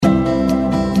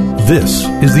This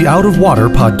is the Out of Water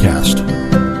Podcast.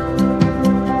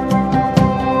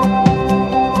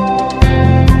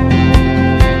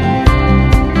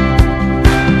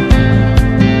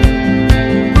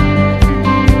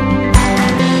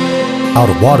 Out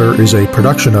of Water is a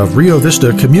production of Rio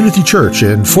Vista Community Church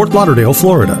in Fort Lauderdale,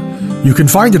 Florida. You can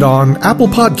find it on Apple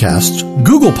Podcasts,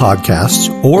 Google Podcasts,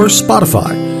 or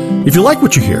Spotify. If you like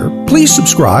what you hear, please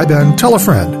subscribe and tell a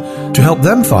friend to help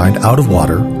them find Out of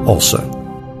Water also.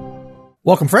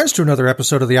 Welcome, friends, to another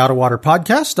episode of the Out of Water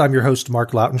Podcast. I'm your host,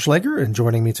 Mark Lautenschlager, and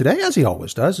joining me today, as he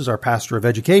always does, is our pastor of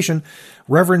education,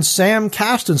 Reverend Sam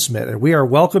Castensmith, and we are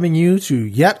welcoming you to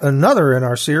yet another in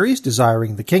our series,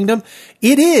 Desiring the Kingdom.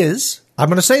 It is, I'm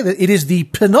going to say that it is the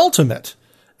penultimate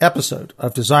episode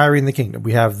of Desiring the Kingdom.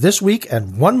 We have this week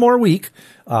and one more week,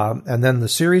 and then the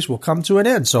series will come to an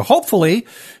end. So hopefully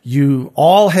you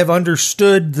all have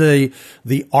understood the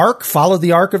arc, followed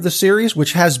the arc of the series,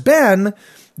 which has been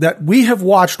that we have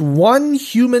watched one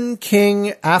human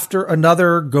king after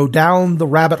another go down the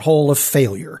rabbit hole of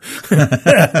failure.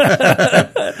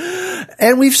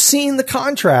 And we've seen the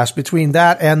contrast between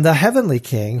that and the heavenly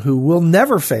king who will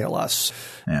never fail us.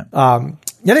 Yeah.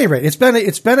 At any rate, it's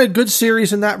been a good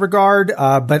series in that regard.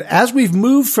 But as we've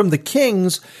moved from the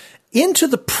kings into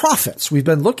the prophets, we've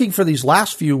been looking for these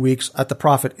last few weeks at the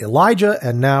prophet Elijah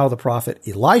and now the prophet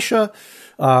Elisha.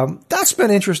 That's been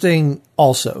interesting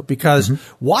also because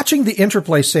watching the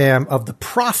interplay, Sam, of the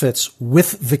prophets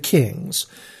with the kings,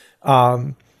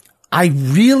 I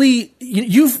really,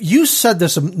 you said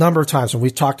this a number of times when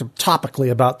we've talked topically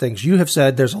about things. You have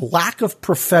said there's a lack of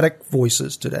prophetic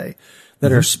voices today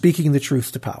that are speaking the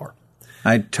truth to power.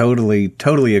 I totally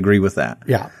agree with that.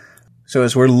 Yeah. So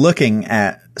as we're looking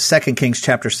at 2 Kings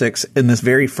chapter 6, in this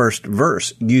very first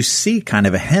verse, you see kind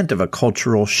of a hint of a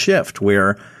cultural shift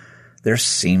where there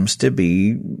seems to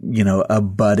be, a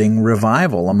budding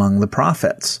revival among the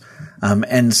prophets.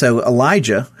 And so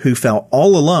Elijah, who felt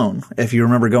all alone, if you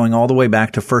remember going all the way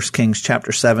back to 1 Kings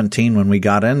chapter 17, when we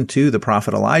got into the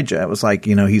prophet Elijah, it was like,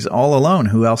 he's all alone.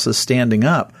 Who else is standing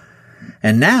up?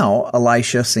 And now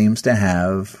Elisha seems to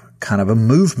have kind of a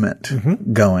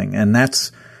movement going. And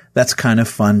that's kind of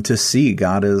fun to see.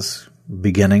 God is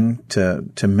beginning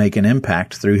to make an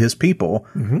impact through his people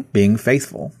being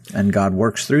faithful, and God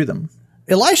works through them.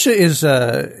 Elisha is,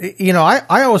 I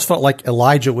always felt like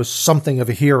Elijah was something of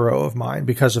a hero of mine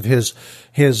because of his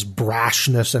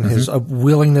brashness and his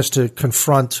willingness to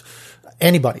confront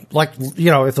anybody. Like,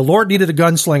 if the Lord needed a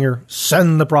gunslinger,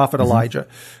 send the prophet Elijah.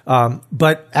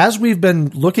 But as we've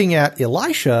been looking at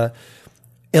Elisha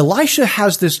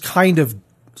has this kind of,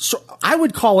 so I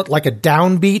would call it like a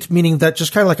downbeat, meaning that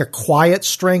just kind of like a quiet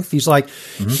strength. He's like,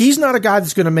 he's not a guy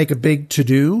that's going to make a big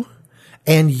to-do.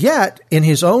 And yet, in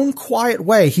his own quiet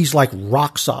way, he's like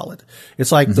rock solid.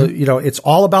 It's like it's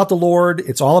all about the Lord.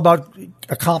 It's all about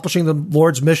accomplishing the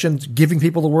Lord's mission, giving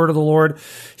people the word of the Lord.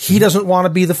 He doesn't want to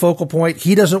be the focal point.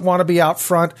 He doesn't want to be out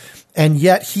front. And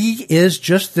yet he is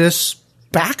just this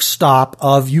backstop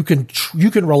of you can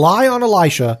rely on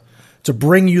Elisha to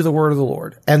bring you the word of the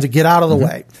Lord and to get out of the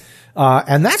way.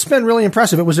 And that's been really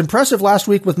impressive. It was impressive last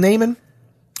week with Naaman.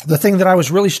 The thing that I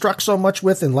was really struck so much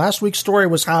with in last week's story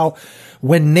was how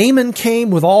when Naaman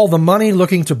came with all the money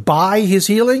looking to buy his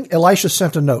healing, Elisha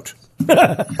sent a note.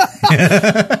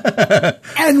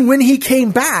 And when he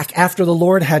came back after the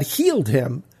Lord had healed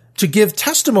him to give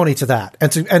testimony to that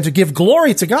and to give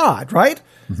glory to God, right?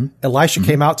 Elisha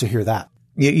came out to hear that.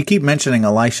 You keep mentioning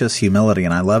Elisha's humility,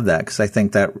 and I love that because I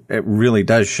think that it really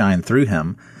does shine through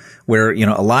him. Where,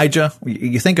 Elijah,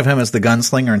 you think of him as the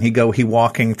gunslinger and he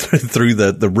walking through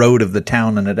the road of the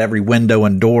town, and at every window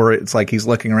and door, it's like he's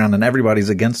looking around and everybody's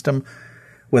against him.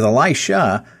 With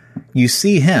Elisha, you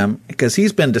see him because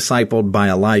he's been discipled by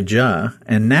Elijah,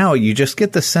 and now you just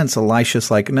get the sense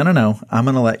Elisha's like, no, I'm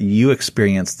going to let you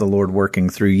experience the Lord working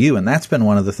through you. And that's been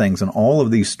one of the things in all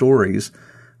of these stories.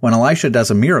 When Elisha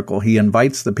does a miracle, he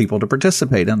invites the people to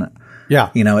participate in it. Yeah.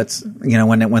 It's,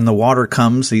 when the water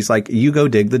comes, he's like, you go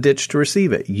dig the ditch to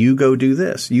receive it. You go do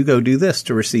this. You go do this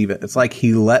to receive it. It's like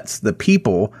he lets the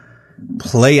people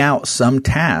play out some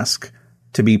task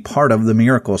to be part of the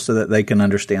miracle so that they can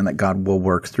understand that God will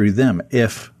work through them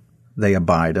if they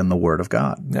abide in the word of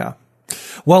God. Yeah.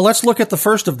 Well, let's look at the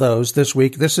first of those this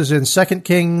week. This is in 2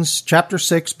 Kings chapter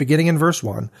 6, beginning in verse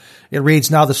 1. It reads,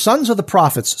 Now the sons of the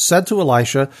prophets said to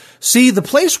Elisha, See, the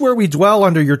place where we dwell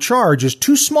under your charge is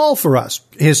too small for us.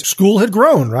 His school had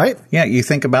grown, right? Yeah, you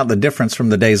think about the difference from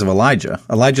the days of Elijah.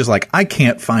 Elijah's like, I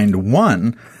can't find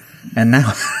one And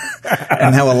now,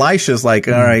 and now Elisha's like,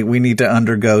 all right, we need to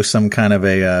undergo some kind of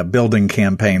a building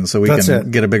campaign so we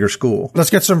can get a bigger school. Let's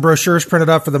get some brochures printed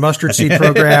up for the mustard seed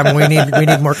program. We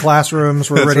need more classrooms.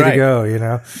 We're ready to go, you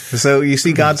know. So you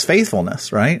see God's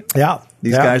faithfulness, right? Yeah.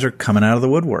 These guys are coming out of the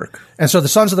woodwork. And so the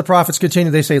sons of the prophets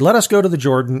continue. They say, let us go to the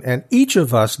Jordan, and each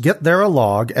of us get there a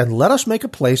log, and let us make a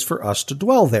place for us to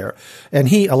dwell there. And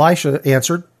he, Elisha,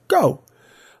 answered, go.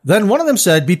 Then one of them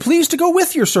said, be pleased to go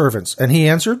with your servants. And he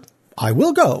answered, I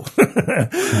will go.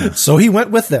 So he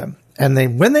went with them.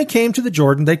 And when they came to the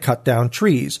Jordan, they cut down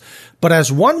trees. But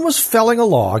as one was felling a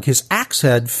log, his axe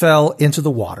head fell into the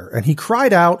water. And he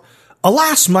cried out,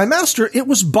 alas, my master, it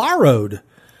was borrowed.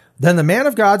 Then the man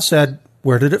of God said,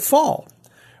 where did it fall?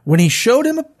 When he showed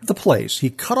him the place, he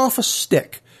cut off a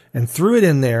stick and threw it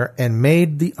in there and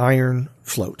made the iron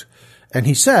float. And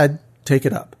he said, take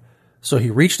it up. So he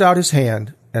reached out his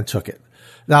hand and took it.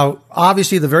 Now,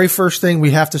 obviously, the very first thing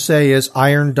we have to say is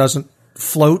iron doesn't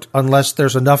float unless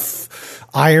there's enough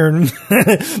iron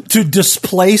to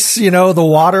displace, the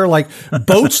water. Like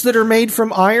boats that are made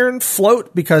from iron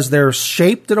float because they're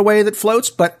shaped in a way that floats,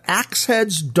 but axe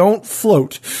heads don't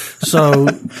float. So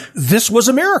this was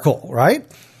a miracle, right?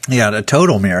 Yeah, a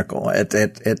total miracle.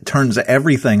 It turns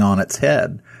everything on its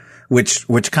head,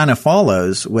 which kind of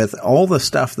follows with all the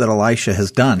stuff that Elisha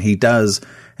has done. He does,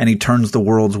 and he turns the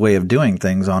world's way of doing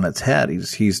things on its head.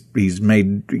 He's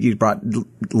brought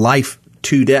life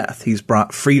to death. He's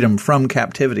brought freedom from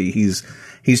captivity.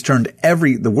 He's turned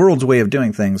the world's way of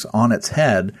doing things on its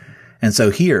head. And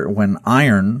so here, when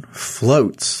iron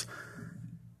floats,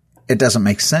 it doesn't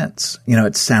make sense.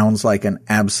 It sounds like an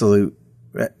absolute,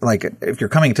 like if you're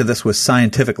coming to this with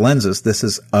scientific lenses, this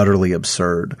is utterly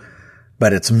absurd.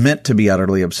 But it's meant to be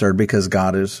utterly absurd because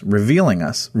God is revealing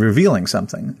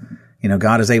something.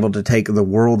 God is able to take the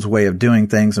world's way of doing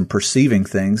things and perceiving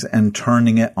things and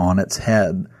turning it on its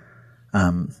head.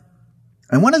 And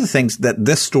one of the things that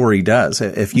this story does,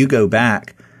 if you go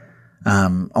back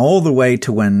all the way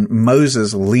to when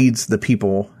Moses leads the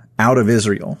people out of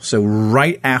Israel, so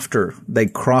right after they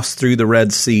cross through the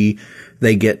Red Sea,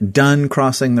 they get done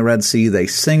crossing the Red Sea, they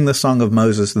sing the Song of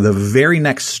Moses. The very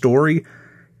next story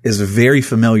is very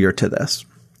familiar to this.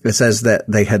 It says that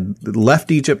they had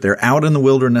left Egypt, they're out in the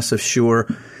wilderness of Shur,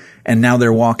 and now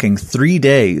they're walking 3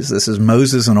 days. This is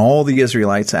Moses and all the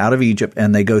Israelites out of Egypt,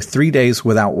 and they go 3 days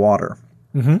without water,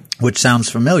 which sounds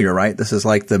familiar, right? This is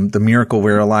like the miracle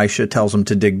where Elisha tells them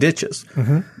to dig ditches.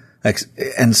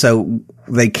 And so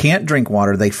they can't drink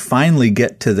water. They finally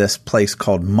get to this place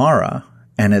called Marah,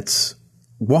 and it's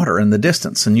water in the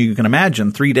distance. And you can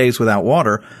imagine 3 days without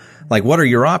water. Like, what are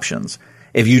your options?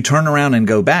 If you turn around and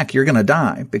go back, you're going to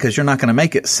die because you're not going to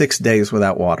make it 6 days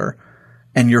without water.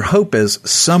 And your hope is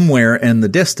somewhere in the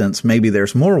distance, maybe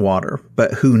there's more water,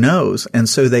 but who knows? And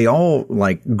so they all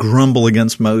like grumble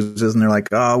against Moses and they're like,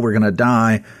 oh, we're going to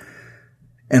die.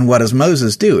 And what does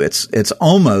Moses do? It's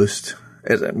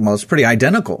pretty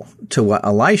identical to what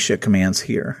Elisha commands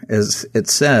here. Is it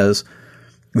says,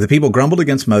 the people grumbled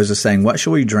against Moses, saying, what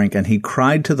shall we drink? And he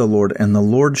cried to the Lord, and the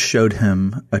Lord showed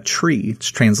him a tree. It's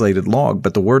translated log,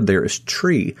 but the word there is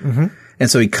tree.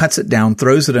 And so he cuts it down,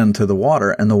 throws it into the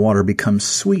water, and the water becomes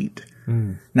sweet.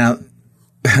 Now,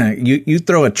 you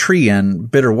throw a tree in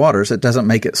bitter waters, it doesn't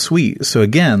make it sweet. So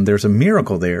again, there's a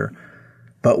miracle there.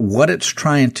 But what it's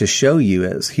trying to show you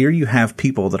is here you have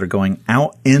people that are going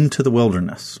out into the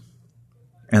wilderness,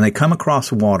 and they come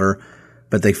across water,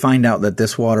 but they find out that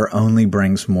this water only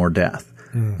brings more death.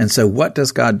 And so what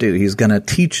does God do? He's going to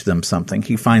teach them something.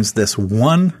 He finds this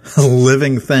one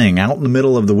living thing out in the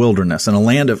middle of the wilderness in a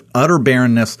land of utter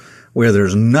barrenness where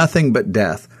there's nothing but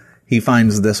death. He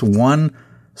finds this one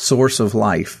source of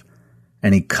life,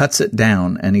 and he cuts it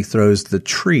down, and he throws the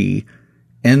tree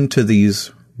into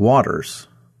these waters,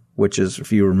 which is,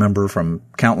 if you remember from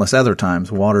countless other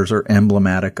times, waters are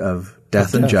emblematic of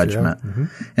death and judgment. Yeah.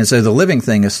 And so the living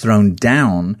thing is thrown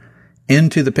down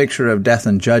into the picture of death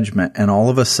and judgment, and all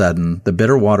of a sudden the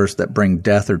bitter waters that bring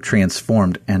death are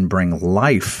transformed and bring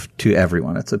life to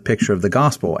everyone. It's a picture of the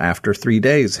gospel after 3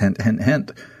 days, hint, hint,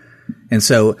 hint. And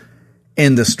so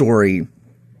in the story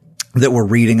that we're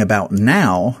reading about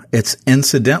now, it's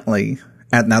incidentally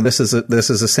now this is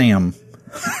a Sam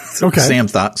Sam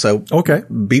thought, so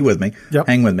be with me,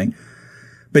 hang with me.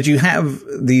 But you have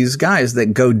these guys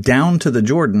that go down to the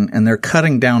Jordan and they're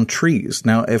cutting down trees.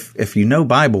 Now, if you know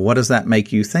Bible, what does that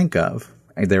make you think of?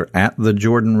 They're at the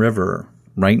Jordan River,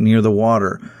 right near the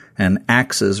water, and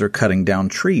axes are cutting down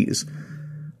trees.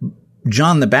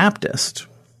 John the Baptist,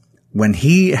 when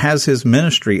he has his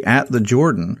ministry at the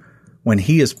Jordan, when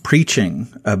he is preaching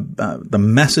the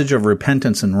message of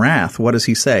repentance and wrath, what does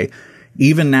he say?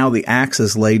 Even now the axe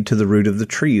is laid to the root of the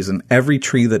trees, and every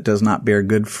tree that does not bear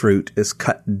good fruit is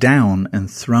cut down and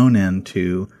thrown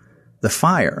into the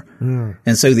fire.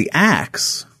 And so the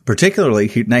axe, particularly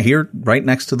here right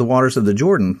next to the waters of the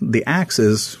Jordan, the axe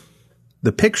is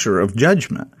the picture of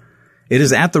judgment. It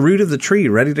is at the root of the tree,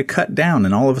 ready to cut down,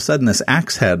 and all of a sudden this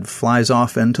axe head flies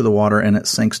off into the water and it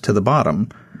sinks to the bottom.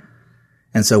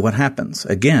 And so what happens?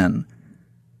 Again,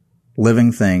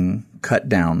 living thing cut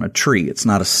down, a tree. It's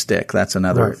not a stick. That's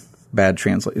another bad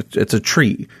translation. It's a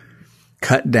tree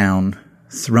cut down,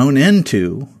 thrown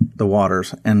into the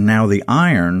waters, and now the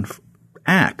iron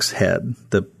axe head,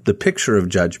 the picture of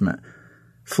judgment,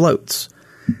 floats.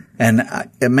 And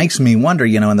it makes me wonder,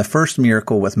 in the first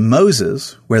miracle with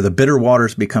Moses, where the bitter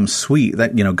waters become sweet,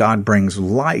 that, God brings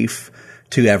life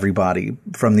to everybody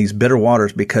from these bitter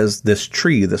waters because this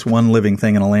tree, this one living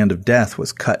thing in a land of death,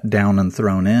 was cut down and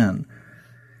thrown in.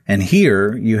 And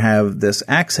here you have this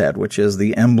axe head, which is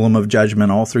the emblem of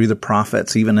judgment all through the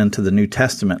prophets, even into the New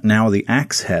Testament. Now the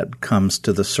axe head comes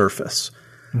to the surface.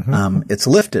 It's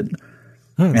lifted.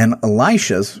 And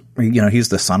Elisha's, he's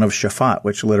the son of Shaphat,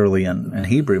 which literally in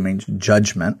Hebrew means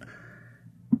judgment.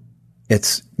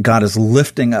 It's God is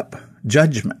lifting up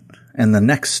judgment. And the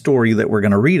next story that we're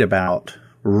going to read about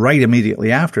right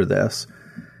immediately after this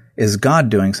is God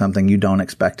doing something you don't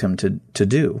expect him to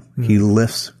do. He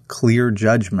lifts clear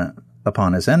judgment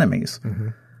upon his enemies.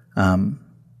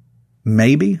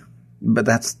 Maybe, but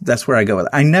that's where I go with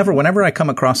it. Whenever I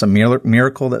come across a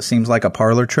miracle that seems like a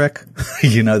parlor trick,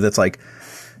 that's like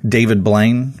David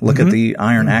Blaine, look at the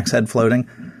iron axe head floating.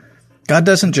 God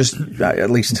doesn't just, at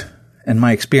least in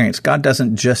my experience, God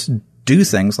doesn't just do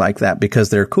things like that because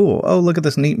they're cool. Oh, look at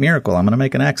this neat miracle. I'm going to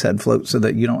make an axe head float so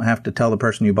that you don't have to tell the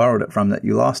person you borrowed it from that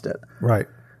you lost it. Right.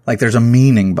 Like there's a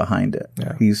meaning behind it.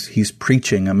 Yeah. He's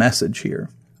preaching a message here.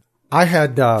 I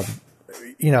had,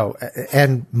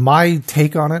 and my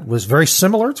take on it was very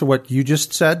similar to what you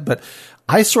just said, but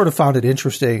I sort of found it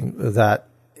interesting that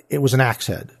it was an axe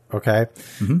head. Okay.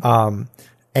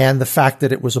 And the fact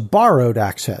that it was a borrowed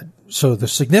axe head. So the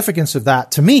significance of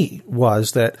that to me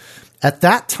was that at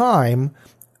that time,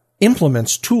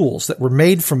 implements, tools that were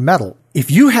made from metal,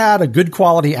 if you had a good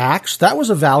quality axe, that was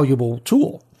a valuable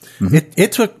tool.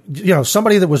 It took,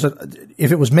 somebody that was,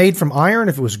 if it was made from iron,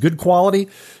 if it was good quality,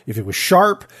 if it was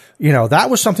sharp, that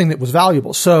was something that was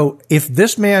valuable. So if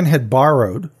this man had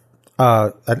borrowed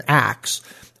an axe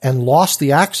and lost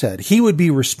the axe head, he would be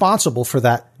responsible for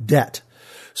that debt.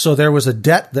 So there was a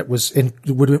debt that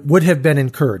would have been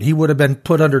incurred. He would have been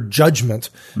put under judgment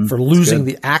for losing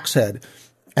the axe head.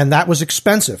 And that was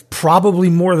expensive, probably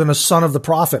more than a son of the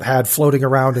prophet had floating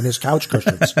around in his couch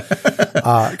cushions,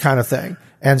 kind of thing.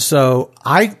 And so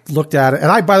I looked at it,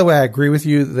 and by the way, I agree with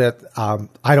you that,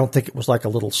 I don't think it was like a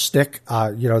little stick.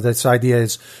 This idea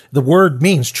is the word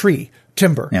means tree,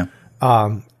 timber.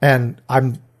 Yeah.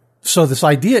 So this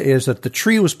idea is that the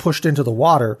tree was pushed into the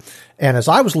water. And as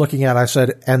I was looking at it, I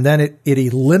said, and then it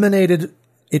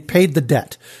paid the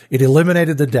debt. It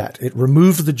eliminated the debt. It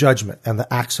removed the judgment, and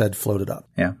the axe head floated up.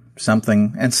 Yeah.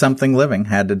 Something living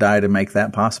had to die to make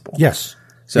that possible. Yes.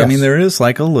 So, yes. I mean, there is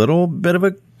like a little bit of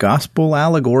a gospel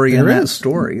allegory in that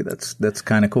story. That's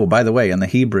kind of cool. By the way, in the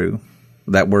Hebrew,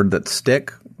 that word that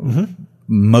stick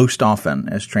most often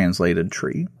is translated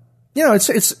tree.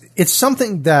 It's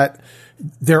something that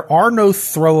there are no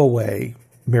throwaway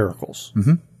miracles.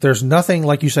 There's nothing,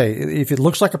 like you say, if it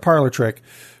looks like a parlor trick,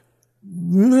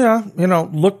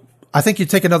 look, I think you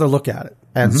take another look at it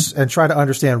and try to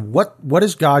understand what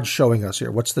is God showing us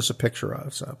here? What's this a picture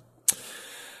of?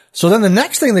 So then the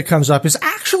next thing that comes up is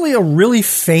actually a really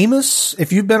famous,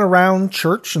 if you've been around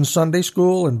church and Sunday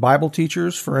school and Bible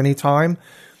teachers for any time,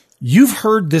 you've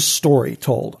heard this story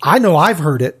told. I know I've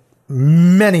heard it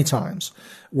many times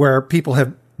where people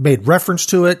have made reference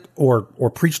to it or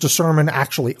preached a sermon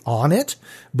actually on it.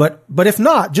 But if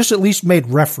not, just at least made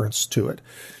reference to it.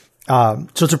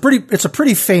 So it's a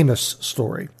pretty famous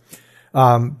story.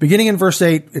 Beginning in verse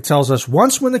 8, it tells us,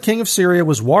 once when the king of Syria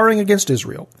was warring against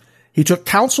Israel, he took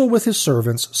counsel with his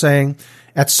servants, saying,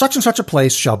 at such and such a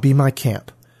place shall be my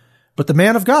camp. But the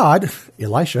man of God,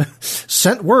 Elisha,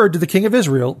 sent word to the king of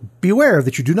Israel, beware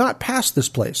that you do not pass this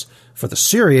place, for the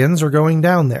Syrians are going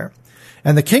down there.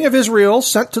 And the king of Israel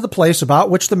sent to the place about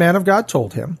which the man of God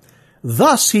told him.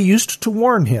 Thus he used to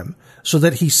warn him, so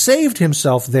that he saved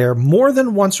himself there more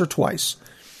than once or twice.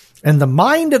 And the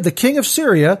mind of the king of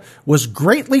Syria was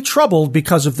greatly troubled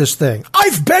because of this thing.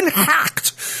 I've been hacked!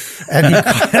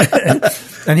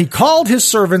 And he called his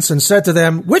servants and said to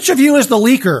them, which of you is the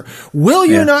leaker? Will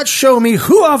you not show me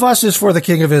who of us is for the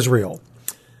king of Israel?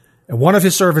 And one of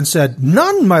his servants said,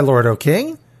 none, my lord, O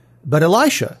king, but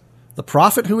Elisha, the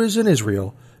prophet who is in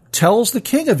Israel, tells the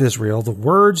king of Israel the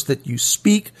words that you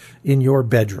speak in your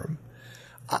bedroom.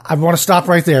 I want to stop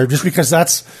right there just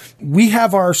because we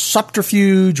have our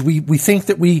subterfuge. We think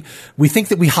that we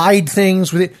hide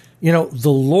things with it. You know, the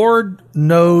Lord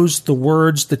knows the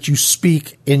words that you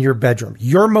speak in your bedroom,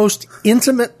 your most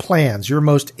intimate plans, your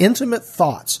most intimate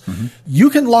thoughts. Mm-hmm. You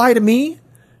can lie to me.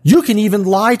 You can even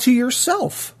lie to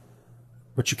yourself,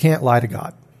 but you can't lie to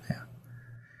God. Yeah.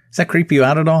 Does that creep you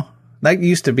out at all? That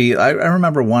used to be, I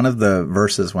remember one of the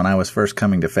verses when I was first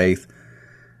coming to faith,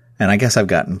 and I guess I've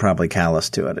gotten probably callous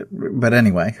to it. But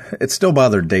anyway, it still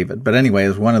bothered David. But anyway,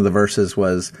 one of the verses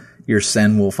was, your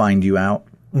sin will find you out.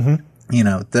 Mm-hmm. You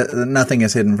know, nothing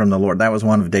is hidden from the Lord. That was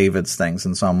one of David's things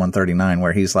in Psalm 139,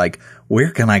 where he's like,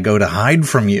 where can I go to hide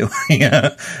from you?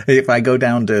 If I go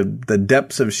down to the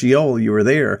depths of Sheol, you were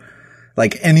there.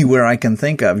 Like anywhere I can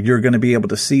think of, you're going to be able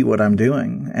to see what I'm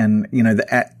doing. And, you know,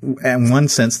 in one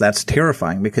sense, that's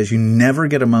terrifying because you never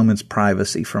get a moment's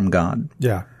privacy from God.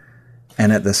 Yeah.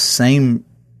 And at the same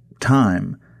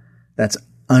time, that's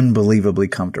unbelievably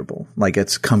comfortable. Like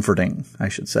it's comforting, I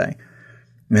should say.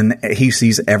 And he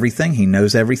sees everything. He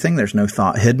knows everything. There's no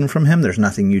thought hidden from him. There's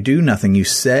nothing you do, nothing you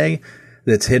say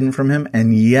that's hidden from him.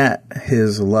 And yet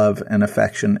his love and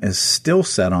affection is still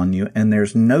set on you. And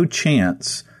there's no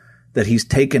chance that he's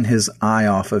taken his eye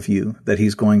off of you, that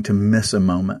he's going to miss a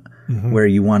moment where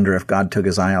you wonder if God took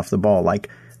his eye off the ball. Like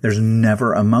there's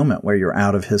never a moment where you're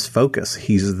out of his focus.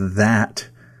 He's that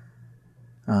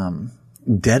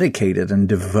dedicated and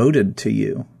devoted to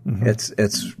you. Mm-hmm.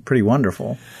 It's pretty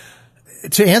wonderful.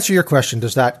 To answer your question,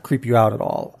 does that creep you out at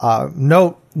all?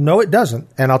 No, it doesn't.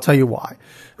 And I'll tell you why.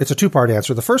 It's a two-part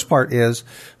answer. The first part is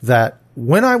that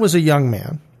when I was a young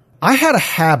man, I had a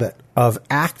habit of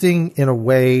acting in a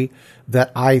way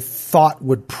that I thought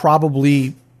would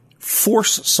probably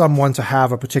force someone to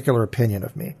have a particular opinion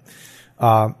of me.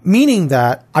 Meaning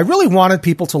that I really wanted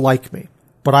people to like me,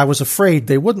 but I was afraid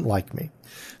they wouldn't like me.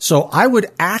 So I would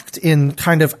act in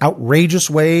kind of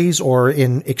outrageous ways or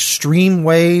in extreme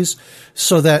ways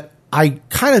so that I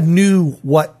kind of knew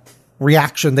what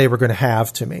reaction they were going to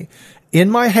have to me.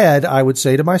 In my head, I would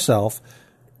say to myself,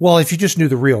 well, if you just knew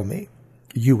the real me,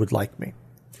 you would like me.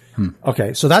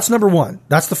 Okay, so that's number one.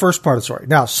 That's the first part of the story.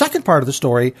 Now, second part of the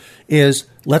story is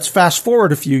let's fast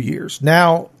forward a few years.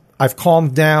 Now, I've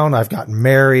calmed down. I've gotten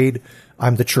married.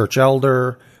 I'm the church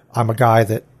elder. I'm a guy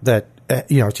that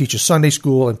teaches Sunday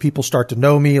school, and people start to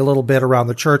know me a little bit around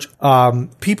the church.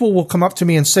 People will come up to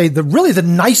me and say the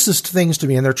nicest things to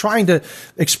me, and they're trying to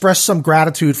express some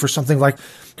gratitude for something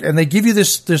and they give you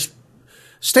this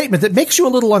statement that makes you a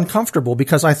little uncomfortable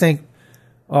because I think,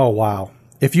 oh, wow,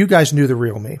 if you guys knew the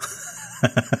real me,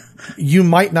 you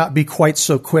might not be quite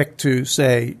so quick to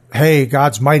say, hey,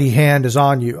 God's mighty hand is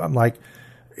on you. I'm like,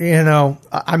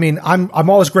 I mean, I'm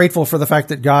always grateful for the fact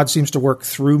that God seems to work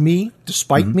through me,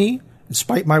 despite me,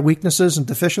 despite my weaknesses and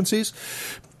deficiencies.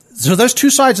 So there's two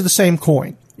sides of the same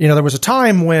coin. There was a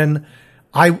time when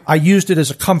I used it as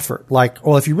a comfort, like,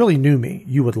 well, if you really knew me,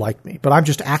 you would like me, but I'm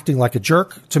just acting like a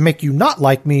jerk to make you not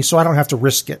like me, so I don't have to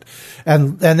risk it.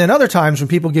 And then other times when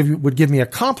people would give me a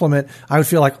compliment, I would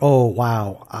feel like, oh,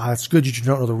 wow, it's good that you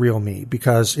don't know the real me,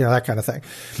 because, that kind of thing.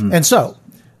 And so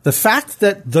the fact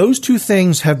that those two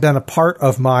things have been a part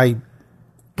of my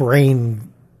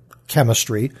brain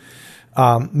chemistry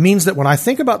means that when I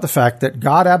think about the fact that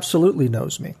God absolutely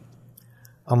knows me,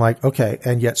 I'm like, okay,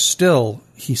 and yet still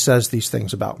he says these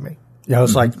things about me.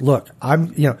 It's like, look, I'm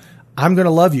going to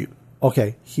love you.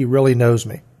 Okay, he really knows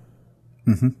me.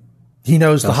 Mm-hmm. He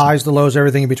knows the highs, the lows,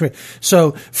 everything in between.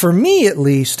 So for me, at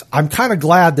least, I'm kind of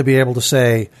glad to be able to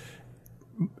say,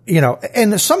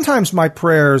 and sometimes my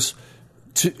prayers,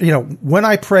 when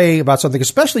I pray about something,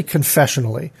 especially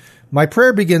confessionally, my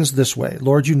prayer begins this way: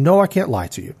 Lord, I can't lie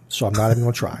to you, so I'm not even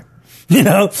going to try.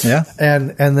 Yeah.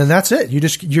 And then that's it.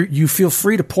 You feel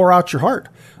free to pour out your heart.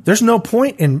 There's no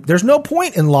point in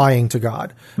lying to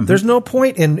God. Mm-hmm. There's no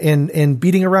point in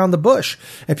beating around the bush.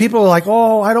 And people are like,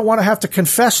 oh, I don't want to have to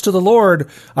confess to the Lord.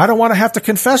 I don't want to have to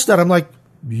confess that. I'm like,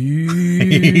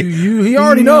 he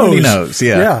already knows. He knows.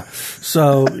 Yeah. Yeah.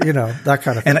 So, that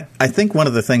kind of thing. And I think one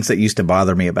of the things that used to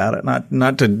bother me about it,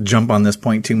 not to jump on this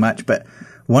point too much, but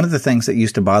one of the things that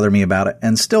used to bother me about it,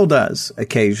 and still does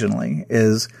occasionally,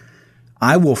 is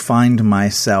I will find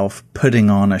myself putting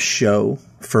on a show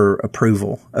for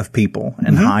approval of people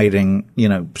and hiding,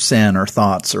 sin or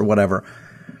thoughts or whatever.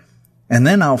 And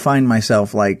then I'll find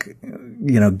myself like,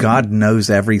 God knows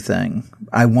everything.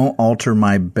 I won't alter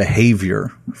my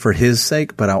behavior for his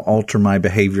sake, but I'll alter my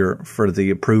behavior for the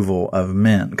approval of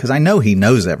men, because I know he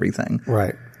knows everything.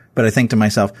 Right. But I think to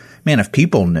myself, man, if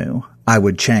people knew, I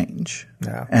would change.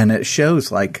 Yeah. And it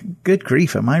shows like, good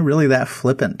grief, am I really that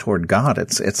flippant toward God?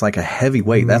 It's like a heavy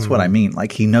weight. That's what I mean.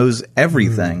 Like he knows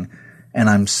everything. And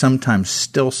I'm sometimes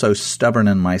still so stubborn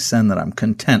in my sin that I'm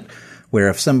content where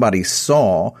if somebody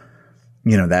saw,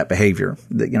 that behavior,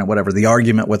 whatever, the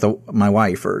argument with my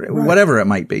wife or whatever it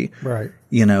might be, right.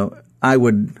 I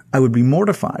would be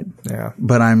mortified. Yeah.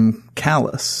 But I'm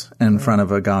callous in front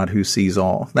of a God who sees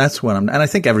all. That's what and I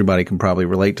think everybody can probably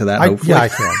relate to that. Hopefully. Yeah, I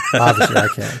can. Obviously, I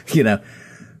can.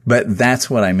 But that's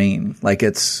what I mean. Like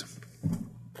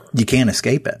you can't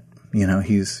escape it.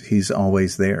 He's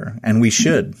always there. And we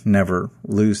should never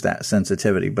lose that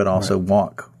sensitivity, but also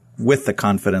walk with the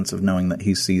confidence of knowing that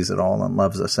he sees it all and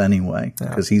loves us anyway,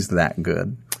 because he's that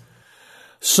good.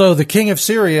 So the king of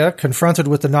Syria, confronted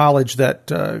with the knowledge that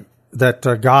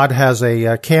God has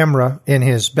a camera in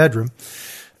his bedroom,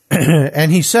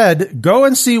 and he said, "Go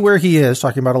and see where he is,"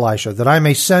 talking about Elisha, "that I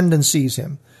may send and seize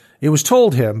him." It was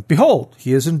told him, "Behold,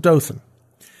 he is in Dothan."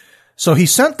 So he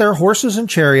sent their horses and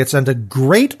chariots and a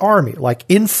great army, like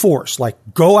in force, like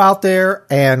go out there.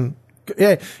 And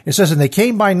it says, and they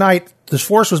came by night. This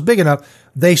force was big enough.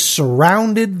 They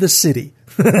surrounded the city.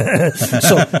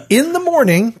 So in the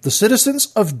morning, the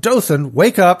citizens of Dothan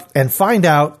wake up and find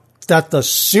out that the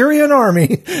Syrian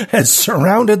army has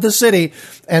surrounded the city.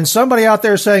 And somebody out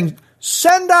there saying,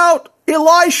 "Send out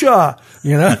Elisha,"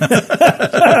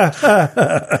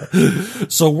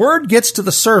 So word gets to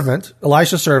the servant,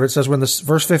 Elisha's servant, says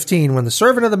verse 15, when the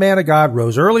servant of the man of God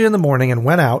rose early in the morning and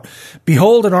went out,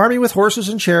 behold, an army with horses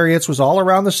and chariots was all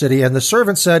around the city. And the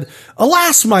servant said,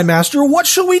 "Alas, my master, what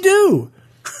shall we do?"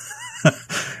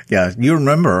 Yeah, you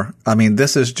remember,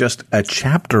 this is just a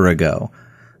chapter ago.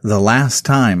 The last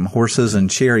time horses and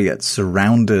chariots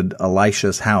surrounded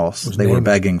Elisha's house, they were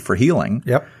begging for healing.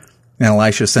 Yep. And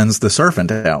Elisha sends the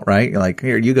servant out, right? Like,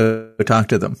 here, you go talk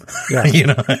to them.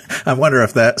 Yeah. I wonder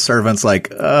if that servant's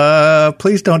like,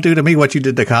 please don't do to me what you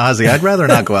did to Gehazi. I'd rather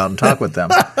not go out and talk with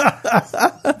them.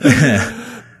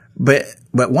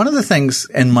 But one of the things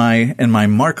in my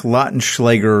Mark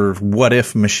Lautenschlager what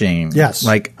if machine, yes,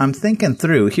 like I'm thinking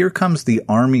through, here comes the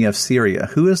army of Syria.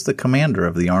 Who is the commander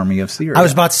of the army of Syria? I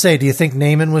was about to say, do you think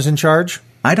Naaman was in charge?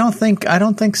 I don't think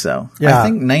so. Yeah. I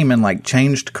think Naaman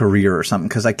changed career or something,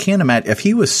 because I can't imagine if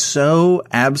he was so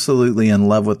absolutely in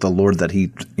love with the Lord that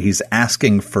he's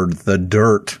asking for the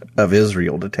dirt of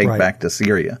Israel to take back to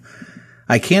Syria.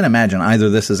 I can't imagine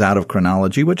either this is out of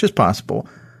chronology, which is possible,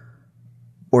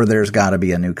 or there's got to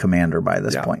be a new commander by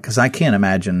this point, because I can't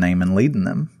imagine Naaman leading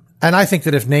them. And I think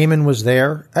that if Naaman was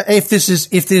there, if this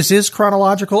is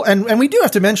chronological, and we do have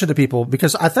to mention to people,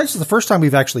 because I think it's the first time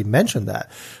we've actually mentioned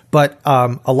that, but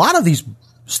a lot of these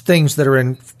things that are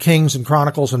in Kings and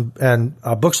Chronicles and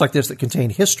books like this that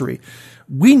contain history,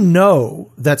 we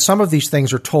know that some of these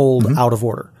things are told out of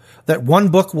order. That one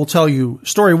book will tell you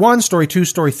story 1, story 2,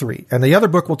 story 3, and the other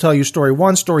book will tell you story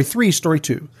 1, story 3, story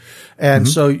 2. And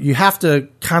so you have to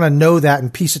kind of know that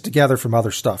and piece it together from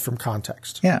other stuff, from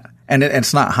context. Yeah. And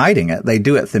it's not hiding it. They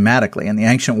do it thematically. In the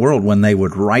ancient world, when they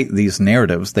would write these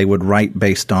narratives, they would write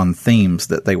based on themes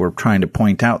that they were trying to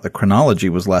point out. The chronology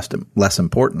was less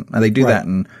important. And they do that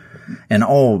in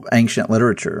all ancient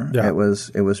literature. Yeah. It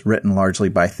was written largely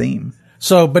by theme.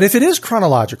 So, but if it is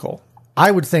chronological, I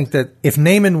would think that if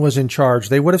Naaman was in charge,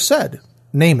 they would have said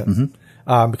Naaman,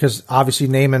 because obviously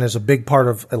Naaman is a big part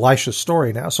of Elisha's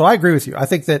story now. So I agree with you. I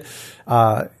think that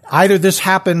either this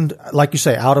happened, like you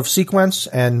say, out of sequence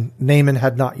and Naaman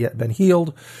had not yet been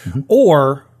healed,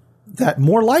 or that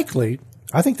more likely,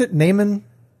 I think that Naaman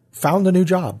found a new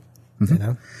job.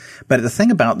 But the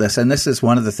thing about this, and this is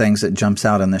one of the things that jumps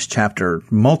out in this chapter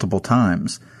multiple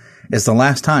times, is the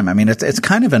last time. It's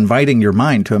kind of inviting your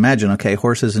mind to imagine, okay,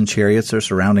 horses and chariots are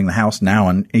surrounding the house now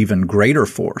in even greater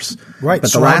force. Right, but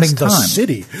surrounding the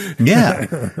city. Yeah.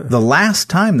 The last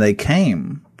time they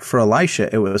came for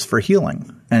Elisha, it was for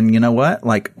healing. And you know what?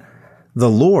 The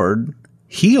Lord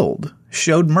healed,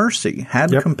 showed mercy,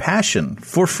 had compassion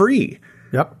for free.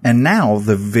 Yep. And now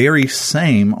the very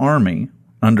same army,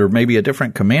 under maybe a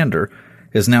different commander,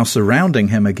 is now surrounding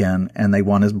him again, and they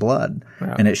want his blood.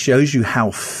 Wow. And it shows you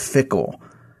how fickle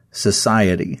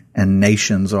society and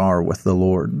nations are with the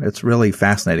Lord. It's really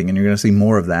fascinating, and you're going to see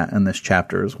more of that in this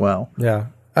chapter as well. Yeah.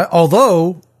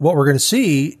 Although, what we're going to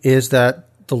see is that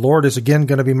the Lord is again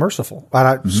going to be merciful.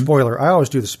 Spoiler, I always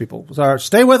do this to people.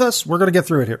 Stay with us. We're going to get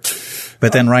through it here.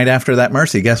 But then right after that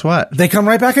mercy, guess what? They come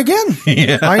right back again.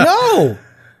 Yeah. I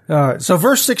know. So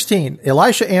verse 16,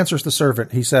 Elisha answers the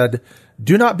servant. He said,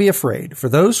 "Do not be afraid, for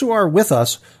those who are with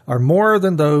us are more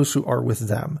than those who are with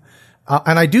them."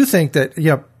 And I do think that,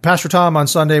 Pastor Tom on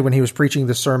Sunday when he was preaching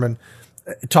this sermon,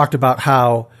 talked about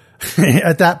how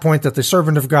at that point that the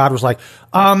servant of God was like,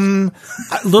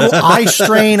 little eye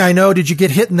strain. I know. Did you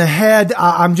get hit in the head?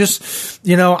 I'm just,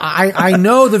 I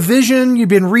know the vision. You've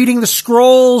been reading the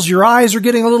scrolls. Your eyes are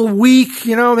getting a little weak.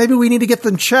 Maybe we need to get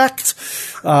them checked.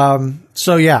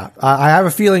 So yeah, I have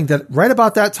a feeling that right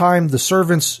about that time, the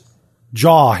servant's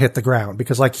jaw hit the ground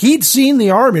because he'd seen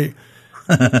the army,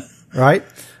 right?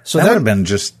 So that would have been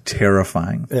just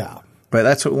terrifying. Yeah. But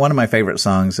that's what one of my favorite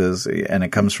songs is, and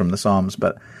it comes from the Psalms,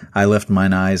 but I lift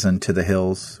mine eyes unto the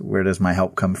hills. Where does my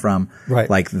help come from? Right.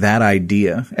 Like that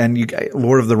idea. And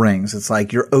Lord of the Rings, it's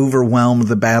like you're overwhelmed.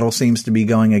 The battle seems to be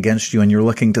going against you and you're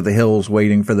looking to the hills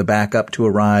waiting for the backup to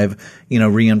arrive,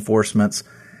 reinforcements.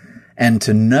 And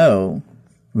to know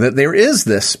that there is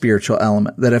this spiritual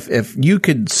element that if you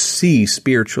could see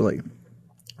spiritually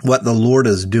what the Lord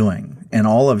is doing in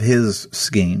all of his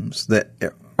schemes that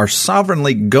are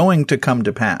sovereignly going to come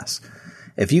to pass.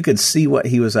 If you could see what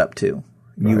he was up to,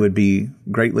 you would be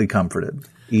greatly comforted,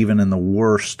 even in the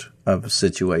worst of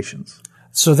situations.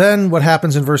 So then what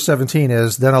happens in verse 17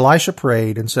 is, then Elisha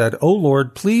prayed and said, O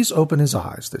Lord, please open his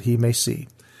eyes that he may see.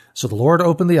 So the Lord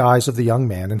opened the eyes of the young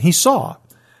man, and he saw.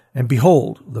 And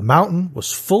behold, the mountain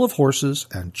was full of horses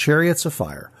and chariots of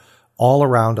fire all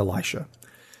around Elisha.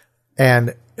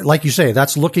 And like you say,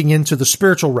 that's looking into the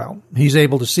spiritual realm. He's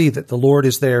able to see that the Lord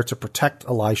is there to protect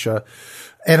Elisha.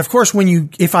 And of course,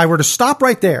 if I were to stop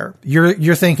right there,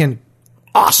 you're thinking,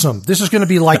 awesome. This is going to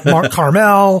be like Mount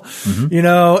Carmel,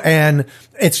 and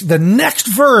it's the next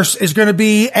verse is going to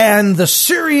be, and the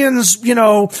Syrians,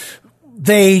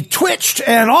 they twitched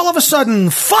and all of a sudden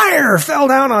fire fell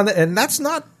down on it. And that's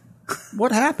not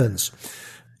what happens.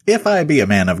 If I be a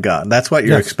man of God, that's what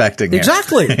you're expecting here.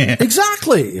 Exactly.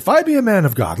 Exactly. If I be a man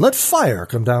of God, let fire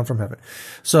come down from heaven.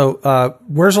 So,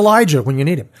 where's Elijah when you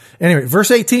need him? Anyway, verse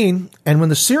 18, and when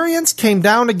the Syrians came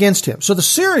down against him, so the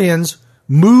Syrians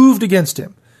moved against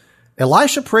him,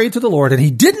 Elisha prayed to the Lord, and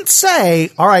he didn't say,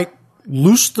 all right,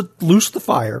 loose the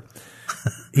fire.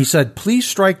 He said, please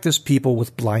strike this people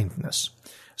with blindness.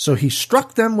 So he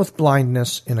struck them with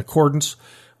blindness in accordance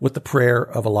with the prayer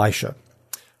of Elisha.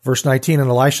 Verse 19, and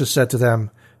Elisha said to them,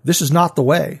 this is not the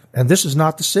way, and this is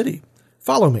not the city.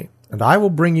 Follow me, and I will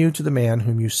bring you to the man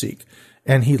whom you seek.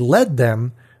 And he led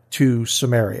them to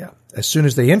Samaria. As soon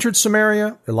as they entered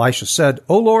Samaria, Elisha said,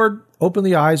 O Lord, open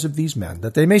the eyes of these men,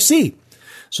 that they may see.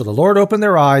 So the Lord opened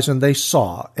their eyes, and they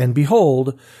saw, and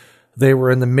behold, they were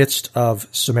in the midst of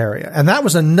Samaria. And that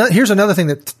was here's another thing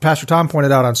that Pastor Tom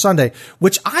pointed out on Sunday,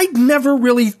 which I'd never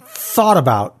really thought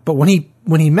about. But when he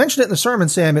mentioned it in the sermon,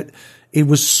 Sam, it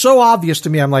was so obvious to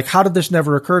me. I'm like, how did this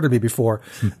never occur to me before?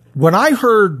 When I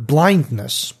heard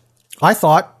blindness, I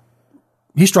thought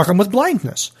he struck him with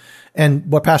blindness. And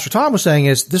what Pastor Tom was saying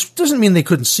is this doesn't mean they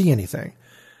couldn't see anything.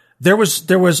 There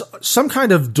was some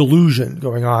kind of delusion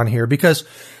going on here because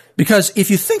if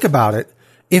you think about it,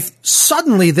 if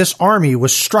suddenly this army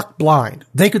was struck blind,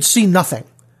 they could see nothing.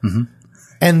 Mm-hmm.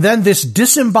 And then this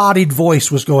disembodied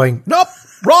voice was going, nope,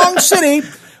 wrong city.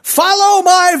 Follow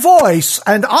my voice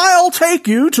and I'll take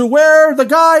you to where the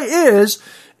guy is.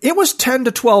 It was 10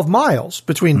 to 12 miles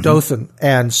between Dothan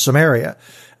and Samaria.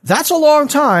 That's a long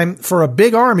time for a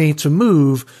big army to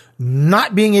move,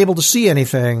 not being able to see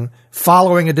anything,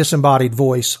 following a disembodied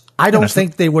voice. I don't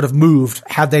think they would have moved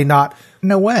had they not.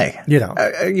 No way.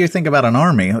 You think about an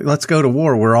army. Let's go to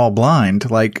war. We're all blind.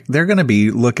 Like they're going to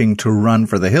be looking to run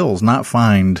for the hills, not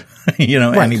find,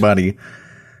 anybody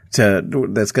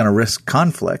that's going to risk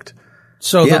conflict.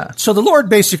 So the Lord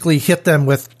basically hit them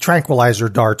with tranquilizer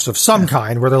darts of some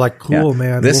kind where they're like, cool,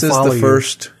 man. This we'll is follow the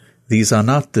first. These are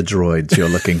not the droids you're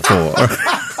looking for.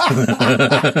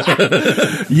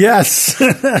 Yes.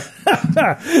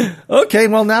 Okay.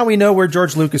 Well, now we know where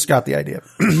George Lucas got the idea.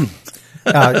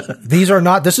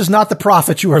 This is not the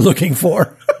prophet you are looking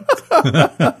for.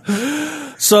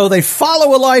 So they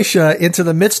follow Elisha into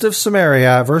the midst of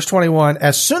Samaria. Verse 21,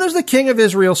 as soon as the king of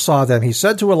Israel saw them, he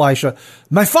said to Elisha,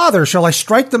 my father, shall I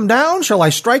strike them down? Shall I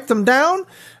strike them down?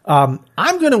 I'm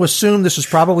going to assume this is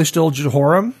probably still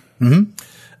Jehoram.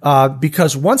 Mm-hmm.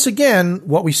 Because once again,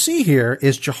 what we see here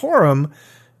is Jehoram,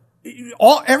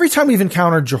 every time we've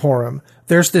encountered Jehoram,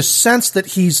 there's this sense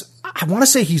that I want to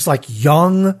say he's like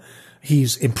young,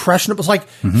 he's impressionable. It's like,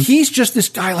 he's just this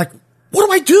guy like, what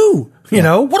do I do?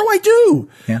 What do I do?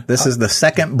 Yeah. This is the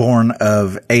second born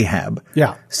of Ahab.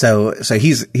 Yeah. So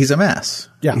he's a mess.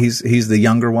 Yeah. He's the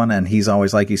younger one, and he's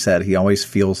always, like you said, he always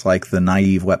feels like the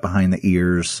naive, wet behind the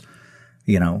ears.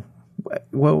 Well,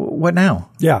 what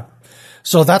now? Yeah.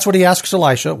 So that's what he asks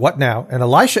Elisha, what now? And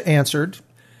Elisha answered,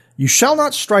 you shall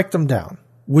not strike them down.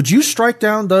 would you strike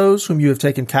down those whom you have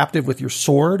taken captive with your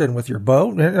sword and with your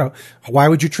bow? Why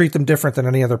would you treat them different than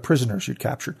any other prisoners you'd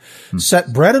captured?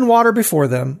 Set bread and water before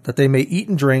them, that they may eat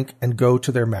and drink and go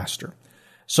to their master.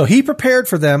 So he prepared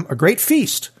for them a great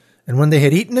feast. And when they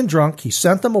had eaten and drunk, he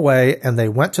sent them away, and they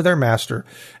went to their master.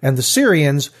 And the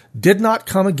Syrians did not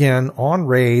come again on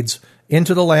raids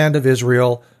into the land of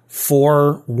Israel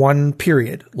for one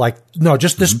period.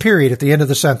 Just this period at the end of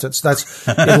the sentence.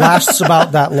 It lasts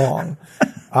about that long.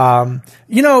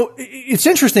 It's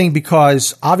interesting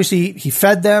because obviously he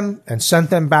fed them and sent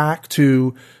them back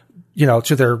to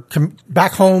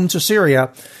back home to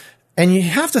Syria. And you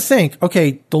have to think,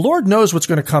 okay, the Lord knows what's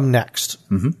going to come next.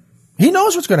 Mm-hmm. He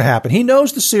knows what's going to happen. He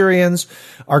knows the Syrians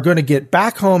are going to get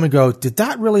back home and go, did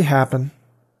that really happen?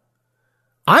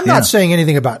 I'm not saying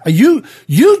anything about it.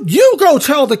 You go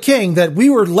tell the king that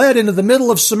we were led into the middle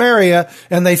of Samaria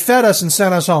and they fed us and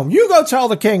sent us home. You go tell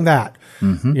the king that.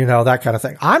 Mm-hmm. That kind of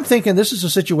thing. I'm thinking this is a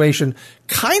situation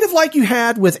kind of like you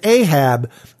had with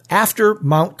Ahab after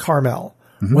Mount Carmel.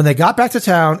 Mm-hmm. When they got back to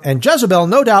town, and Jezebel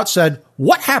no doubt said,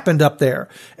 what happened up there?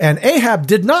 And Ahab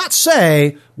did not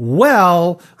say,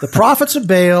 well, the prophets of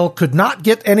Baal could not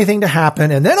get anything to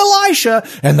happen. And then Elisha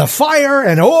and the fire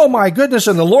and oh my goodness.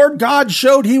 And the Lord God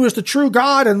showed he was the true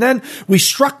God. And then we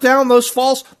struck down those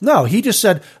false. No, he just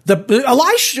said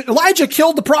Elijah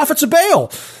killed the prophets of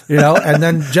Baal, and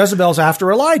then Jezebel's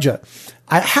after Elijah.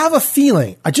 I have a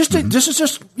feeling, this is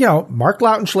just, Mark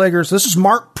Lautenschlager's, this is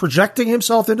Mark projecting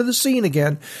himself into the scene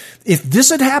again. If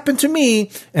this had happened to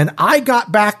me and I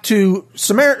got back to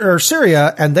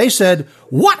Syria and they said,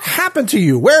 what happened to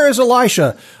you? Where is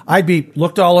Elisha? I'd be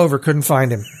looked all over, couldn't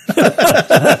find him.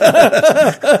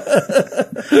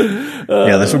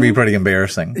 This would be pretty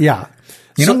embarrassing. Yeah.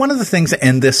 One of the things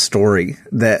in this story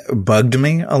that bugged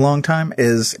me a long time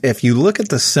is if you look at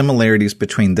the similarities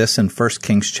between this and 1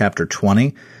 Kings chapter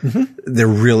 20, mm-hmm. they're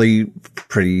really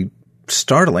pretty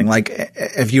startling. Like,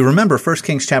 if you remember, 1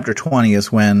 Kings chapter 20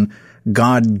 is when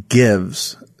God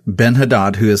gives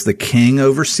Ben-Hadad, who is the king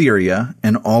over Syria,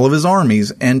 and all of his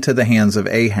armies into the hands of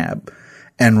Ahab.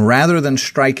 And rather than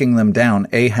striking them down,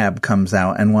 Ahab comes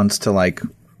out and wants to,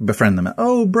 befriend them.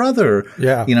 Oh, brother.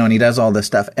 Yeah. And he does all this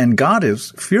stuff. And God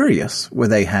is furious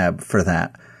with Ahab for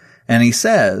that. And he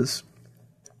says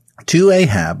to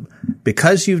Ahab,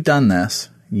 because you've done this,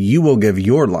 you will give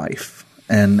your life.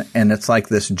 And it's like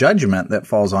this judgment that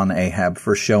falls on Ahab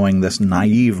for showing this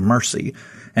naive mercy.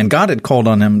 And God had called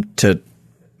on him to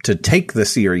take the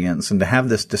Syrians and to have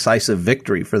this decisive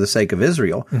victory for the sake of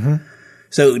Israel. Mm-hmm.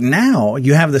 So now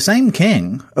you have the same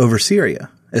king over Syria.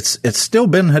 It's still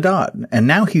Ben-Hadad, and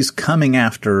now he's coming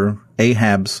after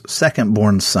Ahab's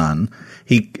second-born son.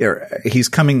 He's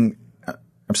coming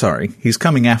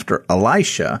after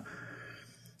Elisha.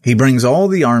 He brings all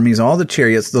the armies, all the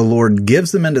chariots. The Lord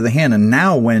gives them into the hand, and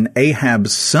now when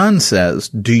Ahab's son says,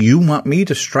 do you want me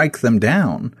to strike them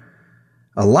down?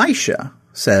 Elisha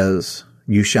says,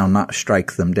 you shall not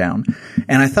strike them down.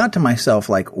 And I thought to myself,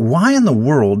 why in the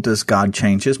world does God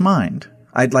change his mind?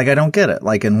 I don't get it.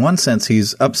 In one sense,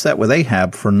 he's upset with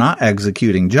Ahab for not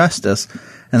executing justice.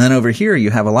 And then over here, you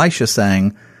have Elisha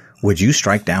saying, would you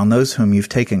strike down those whom you've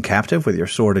taken captive with your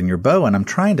sword and your bow? And I'm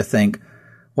trying to think,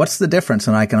 what's the difference?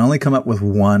 And I can only come up with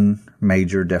one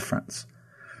major difference.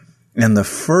 In the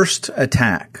first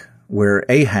attack, where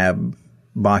Ahab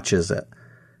botches it,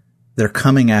 they're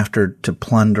coming after to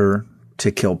plunder,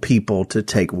 to kill people, to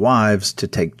take wives, to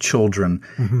take children.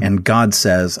 Mm-hmm. And God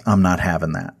says, I'm not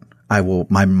having that.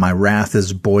 My wrath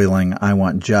is boiling. I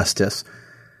want justice.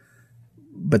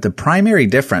 But the primary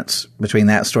difference between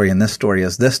that story and this story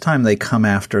is this time they come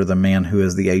after the man who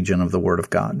is the agent of the word of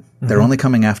God. Mm-hmm. They're only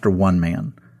coming after one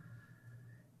man.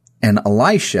 And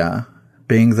Elisha,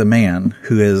 being the man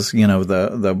who is,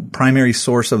 the primary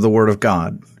source of the word of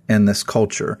God in this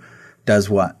culture, does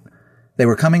what? They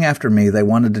were coming after me. They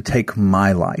wanted to take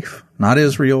my life. Not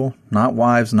Israel, not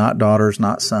wives, not daughters,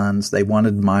 not sons. They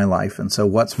wanted my life. And so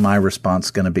what's my response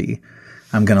going to be?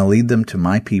 I'm going to lead them to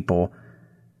my people,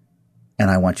 and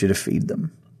I want you to feed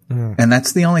them. Mm. And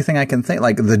that's the only thing I can think.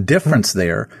 The difference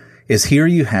there is here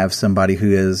you have somebody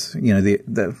who is,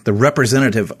 the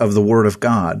representative of the word of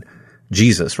God,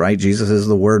 Jesus, right? Jesus is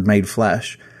the word made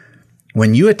flesh.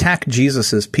 When you attack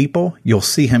Jesus' people, you'll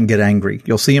see him get angry.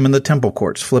 You'll see him in the temple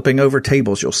courts, flipping over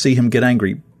tables. You'll see him get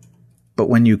angry. But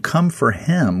when you come for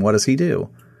him, what does he do?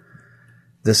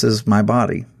 This is my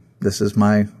body. This is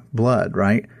my blood,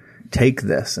 right? Take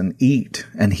this and eat.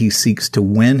 And he seeks to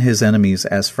win his enemies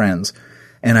as friends.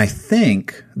 And I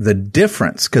think the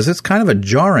difference, because it's kind of a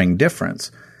jarring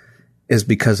difference, is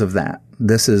because of that.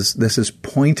 This is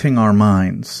pointing our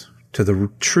minds to the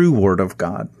true word of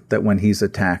God, that when he's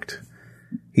attacked,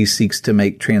 he seeks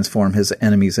to transform his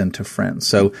enemies into friends.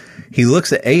 So he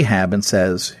looks at Ahab and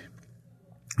says,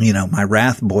 my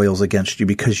wrath boils against you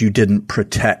because you didn't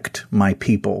protect my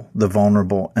people, the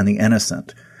vulnerable and the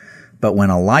innocent. But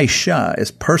when Elisha is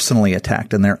personally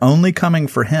attacked and they're only coming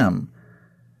for him,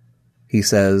 he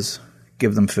says,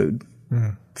 give them food,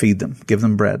 feed them, give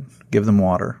them bread, give them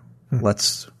water.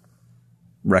 Let's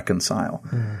reconcile.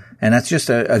 And that's just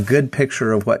a good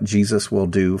picture of what Jesus will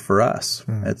do for us.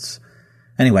 It's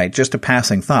anyway, just a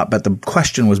passing thought, but the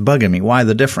question was bugging me. Why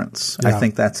the difference? Yeah. I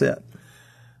think that's it.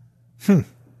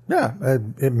 Yeah,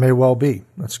 it may well be.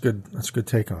 That's good. That's a good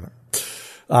take on it.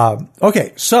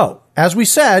 Okay. So as we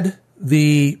said,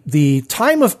 the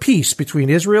time of peace between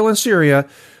Israel and Syria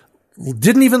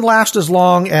didn't even last as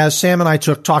long as Sam and I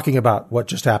took talking about what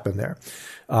just happened there.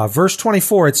 Verse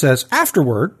 24, it says,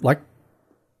 afterward, like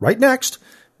right next,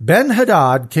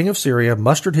 Ben-Hadad, king of Syria,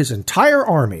 mustered his entire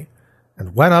army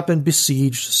and went up and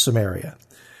besieged Samaria.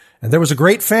 And there was a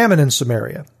great famine in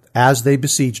Samaria as they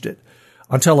besieged it,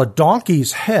 until a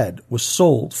donkey's head was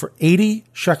sold for 80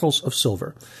 shekels of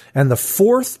silver, and the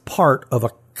fourth part of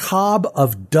a cob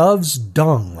of dove's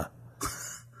dung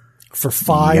for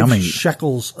 5 Yummy.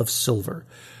 shekels of silver.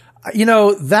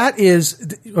 That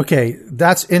is, okay,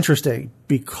 that's interesting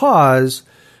because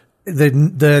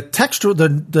the textual,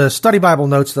 the study Bible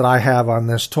notes that I have on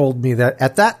this told me that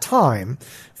at that time,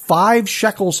 5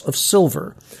 shekels of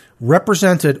silver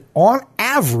represented on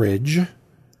average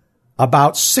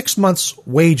about 6 months'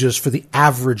 wages for the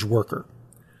average worker.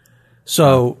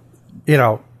 So,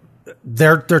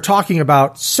 they're talking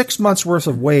about 6 months worth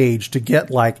of wage to get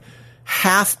like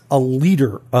half a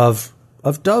liter of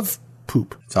dove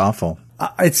poop. It's awful.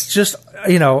 It's just,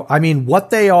 what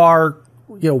they are,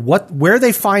 where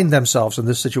they find themselves in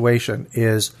this situation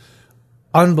is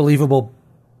unbelievable,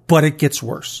 but it gets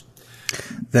worse.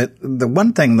 The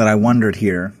one thing that I wondered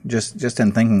here, just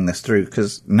in thinking this through,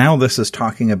 because now this is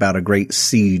talking about a great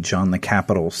siege on the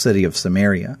capital city of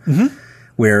Samaria,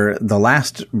 where the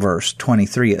last verse,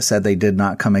 23, it said they did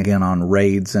not come again on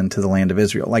raids into the land of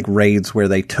Israel, like raids where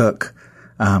they took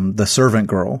the servant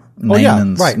girl,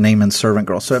 Naaman's servant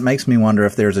girl. So it makes me wonder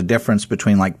if there's a difference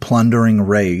between like plundering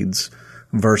raids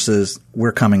versus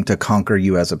we're coming to conquer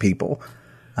you as a people.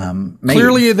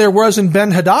 Clearly there was in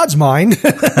Ben-Hadad's mind.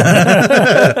 But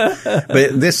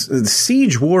this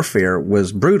siege warfare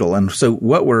was brutal. And so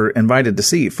what we're invited to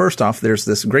see, first off, there's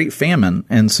this great famine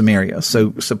in Samaria.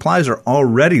 So supplies are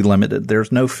already limited.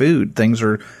 There's no food. Things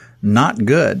are not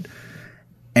good.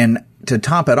 And to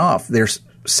top it off, they're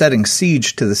setting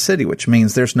siege to the city, which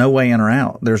means there's no way in or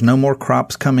out. There's no more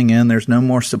crops coming in. There's no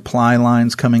more supply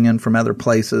lines coming in from other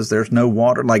places. There's no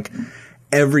water. Like,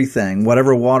 everything,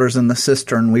 whatever water's in the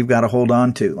cistern, we've got to hold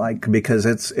on to, because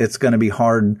it's going to be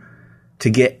hard to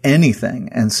get anything.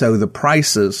 And so the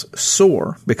prices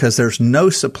soar because there's no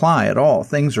supply at all.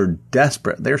 Things are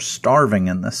desperate. They're starving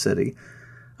in the city.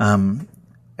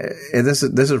 This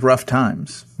is rough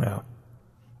times.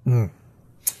 Yeah.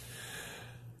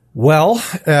 Well,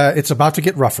 it's about to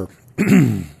get rougher.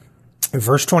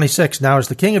 Verse 26, now as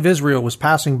the king of Israel was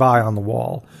passing by on the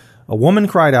wall, a woman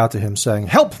cried out to him, saying,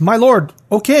 "Help, my lord,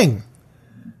 O king."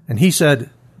 And he said,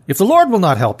 "If the Lord will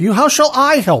not help you, how shall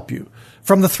I help you?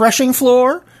 From the threshing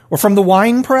floor or from the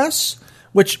wine press?"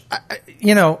 Which,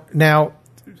 now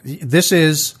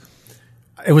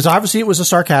it was a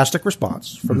sarcastic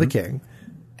response from the king.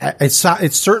 It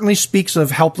certainly speaks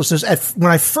of helplessness.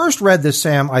 When I first read this,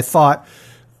 Sam, I thought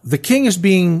the king is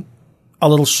being a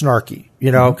little snarky,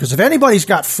 because if anybody's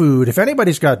got food, if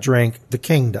anybody's got drink, the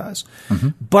king does.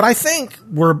 But I think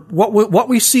what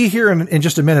we see here in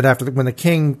just a minute when the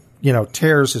king,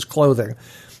 tears his clothing,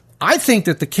 I think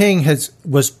that the king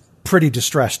was pretty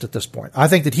distressed at this point. I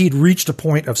think that he'd reached a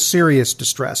point of serious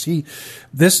distress.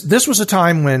 This was a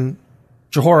time when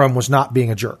Jehoram was not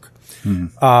being a jerk.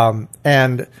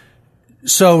 And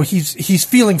so he's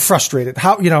feeling frustrated.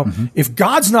 How, if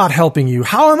God's not helping you,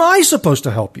 how am I supposed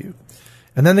to help you?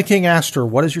 And then the king asked her,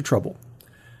 "What is your trouble?"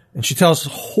 And she tells a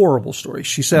horrible story.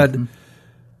 She said,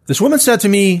 "This woman said to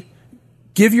me,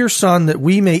 'Give your son that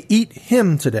we may eat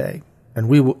him today, and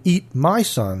we will eat my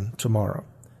son tomorrow.'"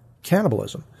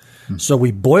 Cannibalism. "So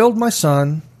we boiled my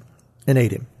son and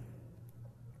ate him.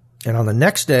 And on the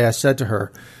next day I said to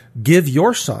her, 'Give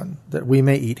your son that we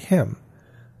may eat him.'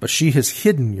 But she has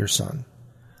hidden your son."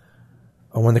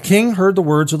 And when the king heard the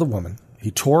words of the woman,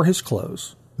 he tore his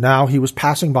clothes. Now he was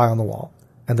passing by on the wall.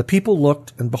 And the people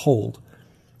looked, and behold,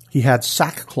 he had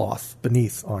sackcloth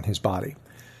beneath on his body.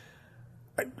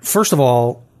 First of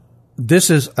all, this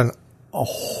is an a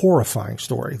horrifying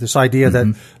story. This idea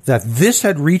that this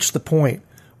had reached the point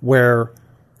where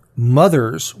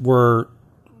mothers were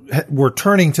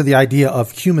turning to the idea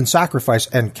of human sacrifice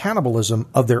and cannibalism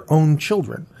of their own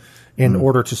children in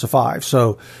order to survive.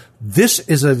 So this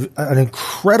is an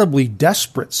incredibly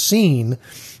desperate scene,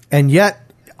 and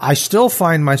yet I still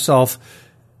find myself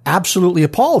absolutely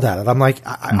appalled at it. I'm like,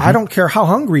 I don't care how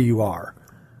hungry you are.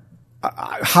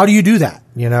 How do you do that?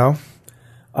 You know?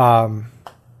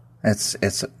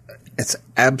 It's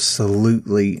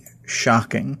absolutely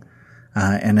shocking.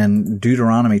 And in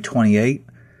Deuteronomy 28,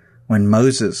 when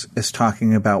Moses is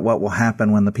talking about what will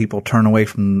happen when the people turn away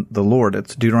from the Lord,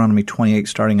 it's Deuteronomy 28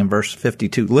 starting in verse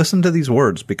 52. Listen to these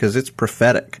words because it's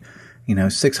prophetic.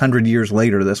 600 years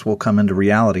later, this will come into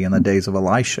reality in the days of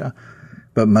Elisha.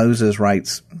 But Moses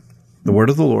writes, the word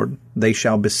of the Lord, they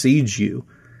shall besiege you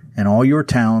and all your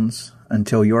towns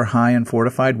until your high and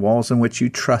fortified walls in which you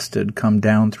trusted come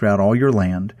down throughout all your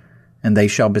land, and they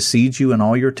shall besiege you in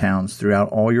all your towns throughout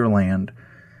all your land,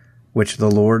 which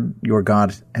the Lord your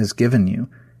God has given you,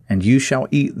 and you shall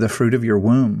eat the fruit of your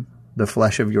womb, the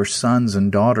flesh of your sons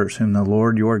and daughters whom the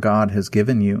Lord your God has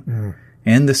given you,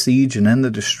 in the siege and in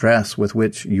the distress with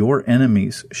which your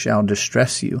enemies shall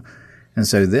distress you. And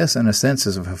so this, in a sense,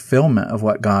 is a fulfillment of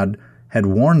what God had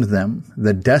warned them.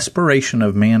 The desperation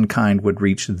of mankind would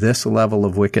reach this level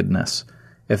of wickedness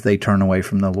if they turn away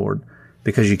from the Lord,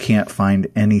 because you can't find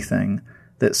anything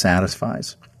that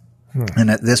satisfies.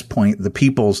 And at this point, the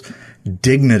people's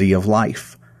dignity of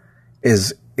life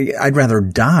is, I'd rather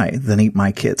die than eat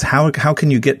my kids. How can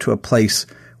you get to a place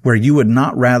where you would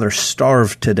not rather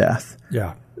starve to death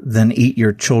than eat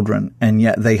your children? And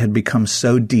yet they had become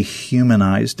so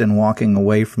dehumanized in walking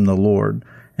away from the Lord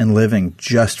and living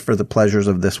just for the pleasures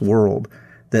of this world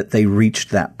that they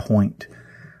reached that point.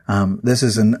 This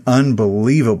is an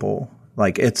unbelievable,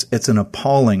 it's an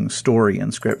appalling story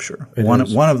in Scripture. One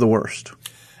of the worst.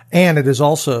 And it is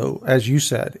also, as you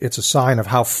said, it's a sign of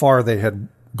how far they had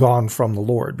gone from the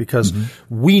Lord, because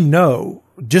we know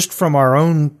just from our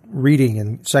own reading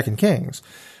in 2 Kings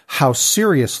how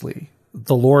seriously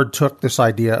the Lord took this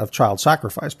idea of child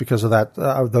sacrifice because of that,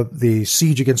 the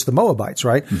siege against the Moabites,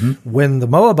 right? When the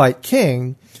Moabite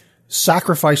king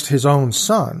sacrificed his own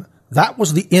son, that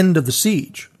was the end of the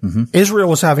siege. Israel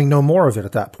was having no more of it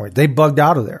at that point. They bugged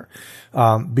out of there.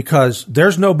 Because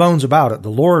there's no bones about it. The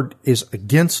Lord is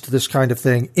against this kind of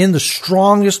thing in the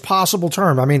strongest possible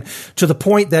term. I mean, to the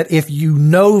point that if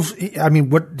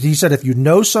what he said, if you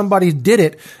know somebody did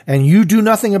it and you do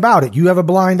nothing about it, you have a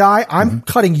blind eye, I'm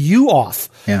cutting you off.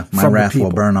 Yeah, my wrath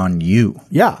will burn on you.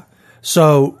 Yeah.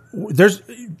 So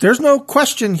there's no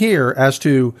question here as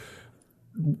to,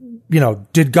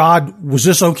 was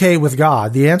this okay with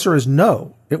God? The answer is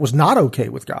no. It was not okay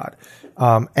with God.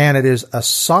 And it is a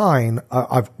sign,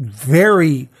 a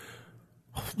very,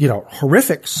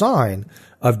 horrific sign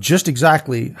of just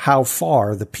exactly how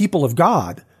far the people of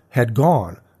God had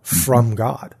gone from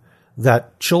God,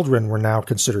 that children were now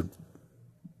considered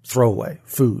throwaway,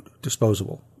 food,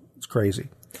 disposable. It's crazy.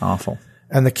 Awful.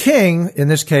 And the king, in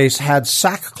this case, had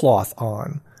sackcloth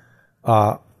on,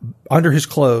 under his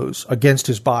clothes against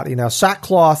his body. Now,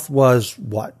 sackcloth was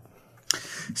what?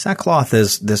 Sackcloth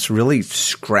is this really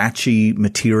scratchy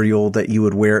material that you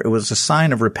would wear. It was a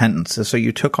sign of repentance. So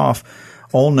you took off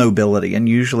all nobility. And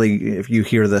usually if you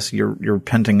hear this, you're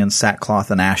repenting in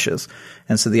sackcloth and ashes.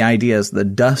 And so the idea is the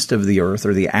dust of the earth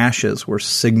or the ashes were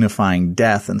signifying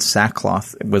death, and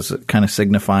sackcloth was kind of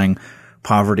signifying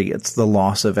poverty. It's the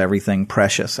loss of everything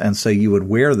precious. And so you would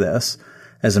wear this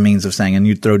as a means of saying, and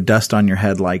you'd throw dust on your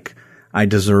head like, I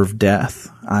deserve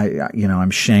death.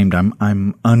 I'm shamed.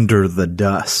 I'm under the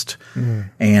dust,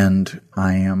 and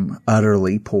I am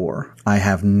utterly poor. I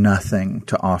have nothing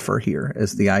to offer here,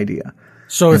 is the idea.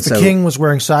 So if the king was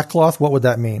wearing sackcloth, what would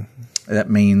that mean? That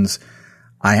means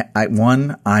I'm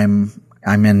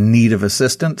in need of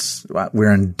assistance.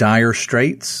 We're in dire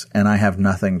straits, and I have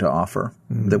nothing to offer.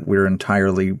 That we're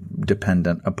entirely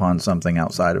dependent upon something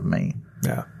outside of me.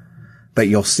 Yeah. But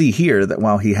you'll see here that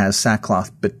while he has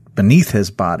sackcloth beneath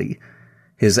his body,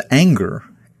 his anger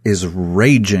is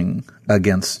raging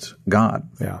against God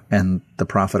and the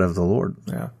prophet of the Lord.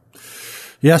 Yeah.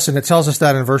 Yes, and it tells us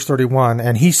that in verse 31.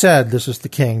 And he said, this is the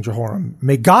king, Jehoram,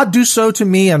 may God do so to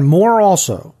me and more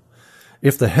also,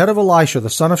 if the head of Elisha, the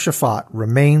son of Shaphat,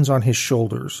 remains on his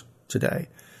shoulders today.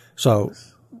 So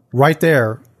right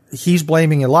there, he's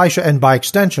blaming Elisha and by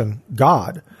extension,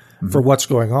 God, for what's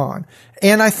going on.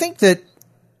 And I think that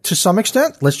to some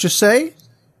extent, let's just say,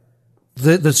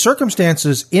 the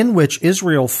circumstances in which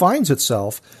Israel finds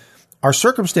itself are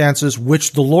circumstances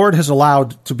which the Lord has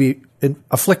allowed to be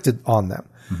afflicted on them.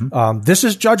 This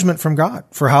is judgment from God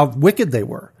for how wicked they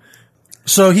were.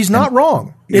 So he's not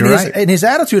wrong. In his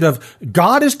attitude of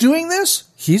God is doing this,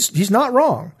 he's not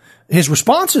wrong. His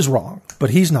response is wrong,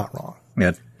 but he's not wrong.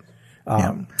 Yeah.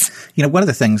 One of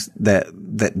the things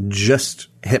that just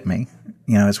hit me,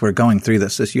 as we're going through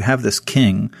this, is you have this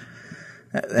king,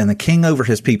 and the king over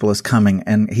his people is coming,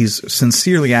 and he's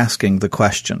sincerely asking the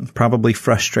question, probably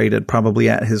frustrated, probably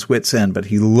at his wit's end, but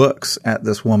he looks at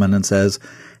this woman and says,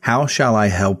 "How shall I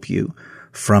help you?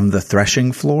 From the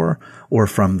threshing floor or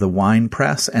from the wine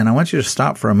press?" And I want you to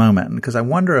stop for a moment, because I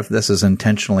wonder if this is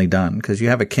intentionally done, because you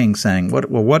have a king saying,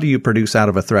 what do you produce out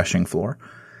of a threshing floor?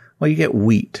 Well, you get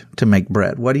wheat to make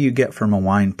bread. What do you get from a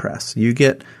wine press? You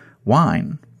get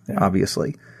wine,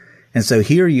 obviously. And so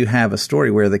here you have a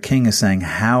story where the king is saying,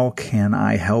 how can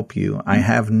I help you? I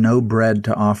have no bread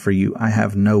to offer you. I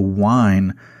have no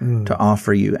wine to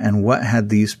offer you. And what had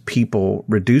these people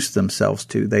reduced themselves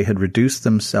to? They had reduced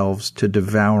themselves to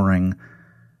devouring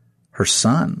her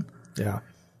son. Yeah.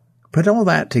 Put all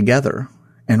that together.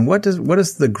 And what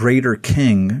is the greater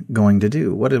king going to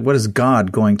do? What is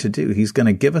God going to do? He's going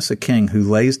to give us a king who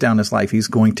lays down his life. He's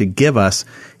going to give us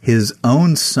his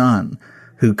own son,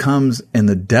 who comes in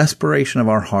the desperation of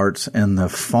our hearts and the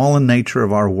fallen nature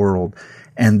of our world.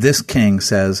 And this king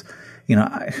says,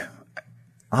 I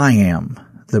am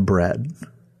the bread.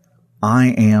 I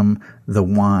am the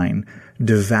wine.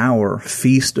 Devour,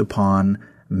 feast upon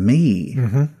me.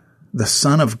 The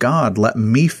Son of God, let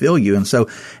me fill you. And so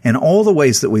in all the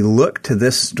ways that we look to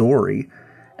this story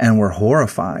and we're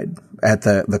horrified at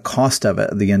the cost of it,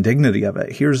 the indignity of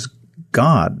it, here's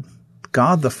God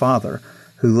the Father,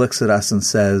 who looks at us and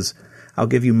says, I'll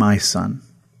give you my son,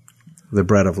 the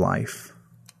bread of life,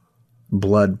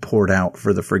 blood poured out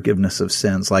for the forgiveness of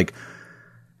sins. Like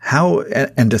how,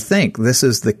 and to think this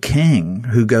is the king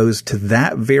who goes to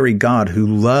that very God who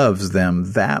loves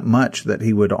them that much that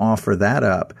he would offer that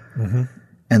up.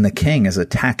 And the king is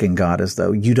attacking God as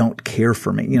though you don't care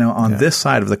for me. On this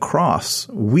side of the cross,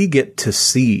 we get to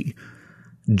see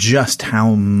just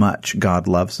how much God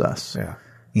loves us.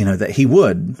 That he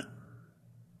would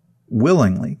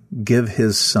willingly give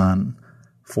his son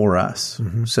for us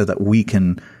so that we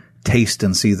can taste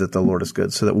and see that the Lord is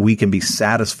good, so that we can be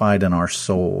satisfied in our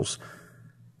souls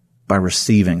by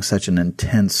receiving such an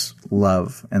intense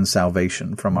love and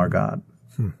salvation from our God.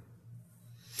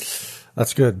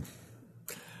 That's good.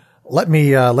 Let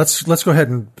me let's go ahead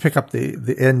and pick up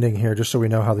the ending here, just so we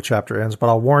know how the chapter ends. But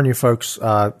I'll warn you, folks,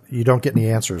 you don't get any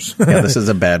answers. This is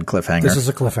a bad cliffhanger. This is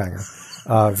a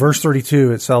cliffhanger. Verse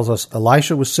 32, it tells us,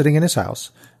 Elisha was sitting in his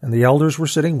house, and the elders were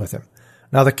sitting with him.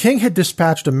 Now the king had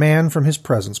dispatched a man from his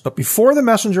presence, but before the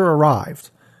messenger arrived,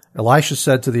 Elisha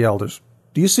said to the elders,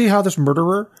 "Do you see how this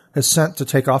murderer has sent to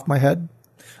take off my head?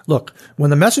 Look, when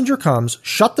the messenger comes,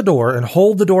 shut the door and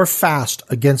hold the door fast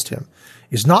against him.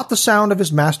 Is not the sound of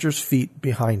his master's feet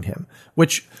behind him?"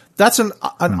 Which that's an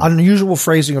unusual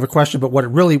phrasing of a question, but what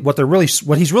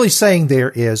he's really saying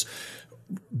there is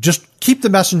just keep the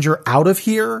messenger out of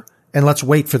here and let's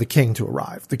wait for the king to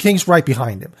arrive. The king's right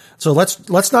behind him. So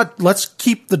let's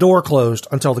keep the door closed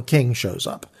until the king shows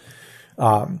up.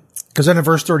 Cause then in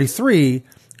verse 33,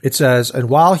 it says, and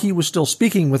while he was still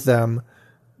speaking with them,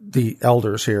 the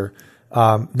elders here,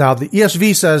 now the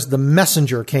ESV says the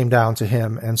messenger came down to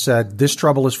him and said, "This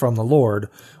trouble is from the Lord.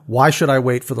 Why should I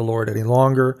wait for the Lord any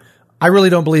longer?" I really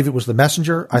don't believe it was the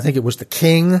messenger. I think it was the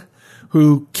king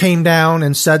who came down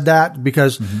and said that,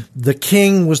 because the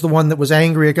king was the one that was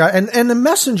angry at God. And the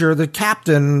messenger, the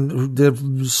captain,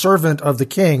 the servant of the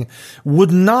king,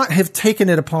 would not have taken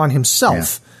it upon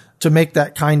himself to make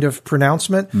that kind of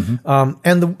pronouncement.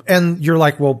 And you're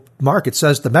like, well, Mark, it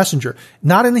says the messenger.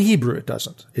 Not in the Hebrew, it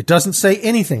doesn't. It doesn't say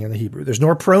anything in the Hebrew. There's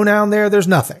no pronoun there. There's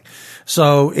nothing.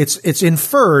 So it's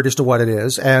inferred as to what it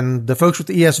is. And the folks with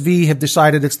the ESV have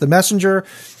decided it's the messenger.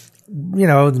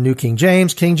 The New King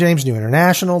James, New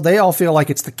International, they all feel like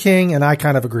it's the king, and I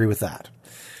kind of agree with that.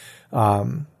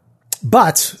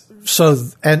 But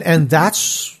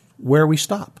that's where we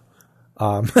stop.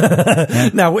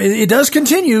 Now it does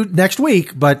continue next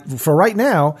week, but for right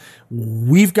now,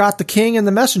 we've got the king and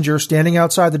the messenger standing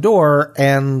outside the door,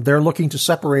 and they're looking to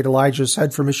separate Elijah's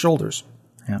head from his shoulders.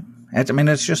 Yeah.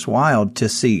 It's just wild to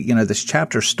see, this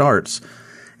chapter starts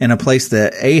in a place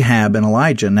that Ahab and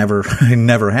Elijah never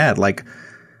had. Like,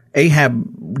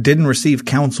 Ahab didn't receive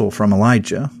counsel from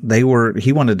Elijah.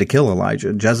 He wanted to kill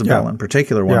Elijah. Jezebel in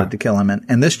particular wanted to kill him.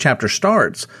 And this chapter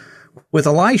starts with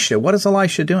Elisha. What is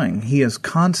Elisha doing? He is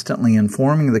constantly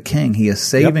informing the king. He is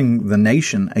saving the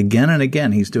nation again and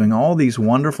again. He's doing all these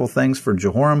wonderful things for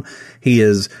Jehoram. He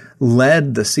has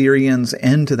led the Syrians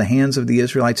into the hands of the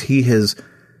Israelites. He has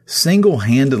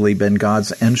single-handedly been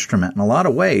God's instrument in a lot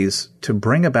of ways to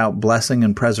bring about blessing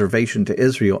and preservation to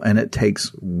Israel. And it takes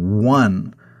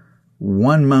one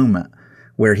moment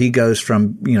where he goes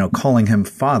from, calling him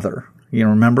father. You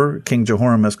remember King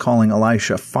Jehoram is calling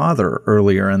Elisha father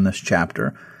earlier in this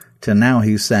chapter, to now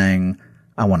he's saying,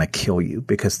 I want to kill you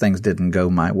because things didn't go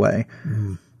my way.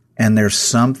 Mm. And there's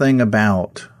something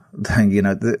about,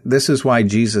 this is why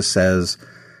Jesus says,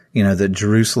 that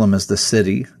Jerusalem is the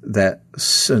city that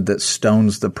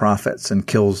stones the prophets and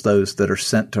kills those that are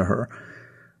sent to her.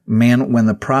 Man, when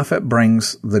the prophet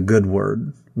brings the good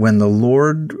word, when the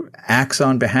Lord acts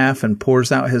on behalf and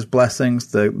pours out his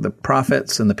blessings, the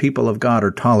prophets and the people of God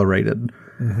are tolerated.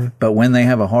 Mm-hmm. But when they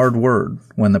have a hard word,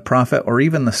 when the prophet or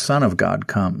even the Son of God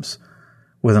comes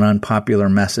with an unpopular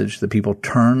message, the people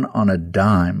turn on a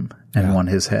dime and want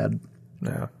his head.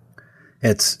 Yeah.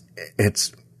 It's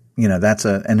that's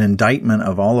an indictment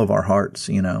of all of our hearts.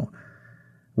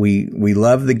 We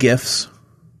love the gifts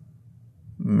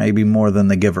maybe more than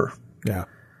the giver. Yeah.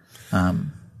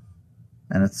 And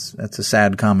it's a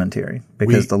sad commentary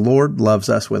because the Lord loves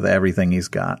us with everything he's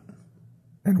got.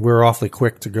 And we're awfully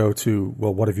quick to go to,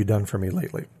 well, what have you done for me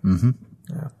lately? Mm-hmm.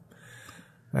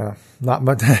 Yeah. Not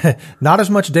much, not as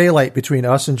much daylight between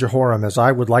us and Jehoram as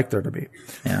I would like there to be.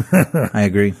 Yeah, I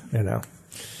agree.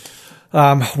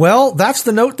 Well, that's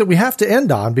the note that we have to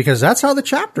end on because that's how the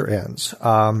chapter ends.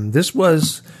 This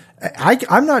was,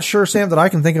 I'm not sure, Sam, that I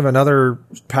can think of another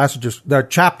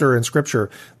chapter in Scripture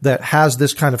that has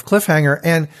this kind of cliffhanger.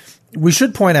 And we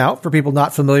should point out, for people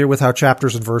not familiar with how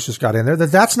chapters and verses got in there,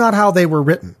 that that's not how they were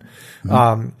written.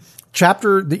 Mm-hmm.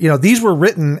 These were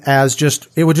written as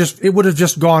it would have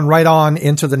just gone right on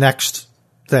into the next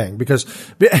thing because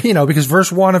verse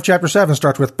 1 of chapter 7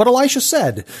 starts with, but Elisha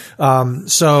said,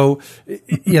 the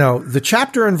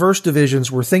chapter and verse divisions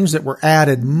were things that were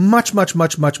added much, much,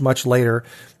 much, much, much later,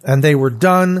 and they were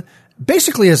done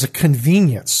basically as a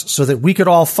convenience so that we could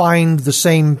all find the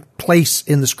same place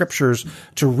in the scriptures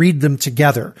to read them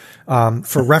together,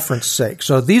 for reference sake.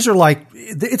 So these are like,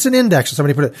 it's an index,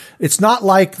 somebody put it. It's not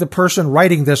like the person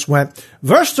writing this went,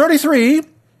 verse 33,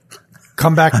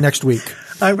 come back next week.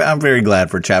 I'm very glad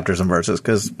for chapters and verses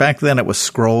because back then it was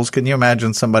scrolls. Can you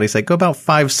imagine somebody say, go about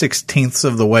 5/16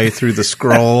 of the way through the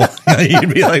scroll?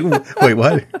 You'd be like, wait,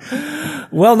 what?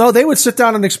 Well, no, they would sit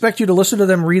down and expect you to listen to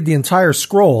them read the entire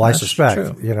scroll, I suspect.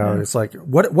 True. It's like,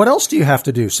 what else do you have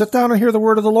to do? Sit down and hear the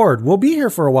word of the Lord. We'll be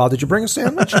here for a while. Did you bring a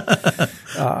sandwich?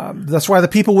 That's why the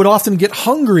people would often get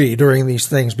hungry during these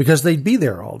things because they'd be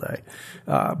there all day.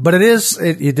 But it is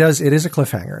a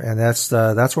cliffhanger, and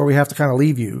that's where we have to kind of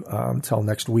leave you, till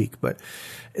next week. But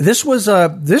this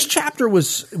chapter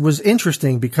was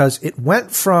interesting because it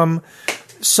went from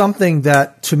something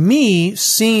that to me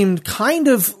seemed kind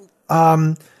of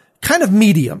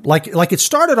medium. Like it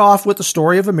started off with the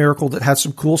story of a miracle that had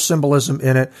some cool symbolism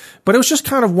in it, but it was just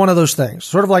kind of one of those things,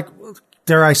 sort of like,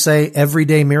 dare I say,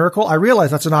 everyday miracle. I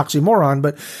realize that's an oxymoron,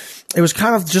 but it was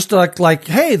kind of just like,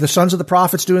 hey, the sons of the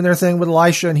prophets doing their thing with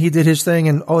Elisha and he did his thing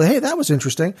and, oh, hey, that was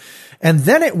interesting. And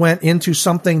then it went into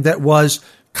something that was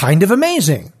kind of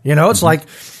amazing. It's like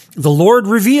the Lord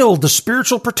revealed the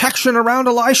spiritual protection around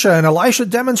Elisha and Elisha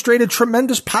demonstrated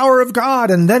tremendous power of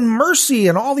God and then mercy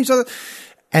and all these other.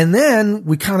 And then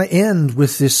we kind of end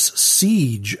with this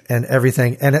siege and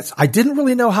everything. And I didn't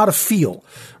really know how to feel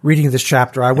reading this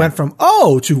chapter. I went from,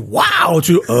 oh, to wow,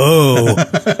 to oh,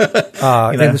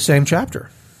 in the same chapter.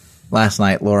 Last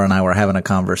night, Laura and I were having a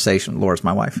conversation. Laura's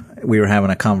my wife. We were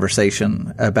having a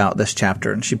conversation about this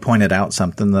chapter and she pointed out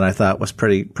something that I thought was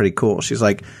pretty cool. She's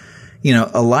like,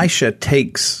 Elisha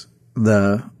takes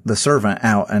the servant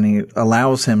out and he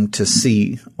allows him to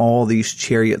see all these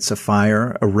chariots of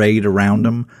fire arrayed around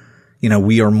him.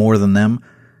 We are more than them.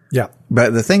 Yeah.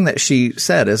 But the thing that she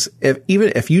said is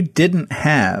even if you didn't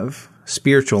have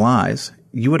spiritual eyes,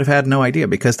 you would have had no idea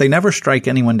because they never strike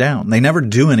anyone down. They never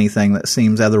do anything that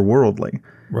seems otherworldly.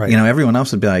 Right. Everyone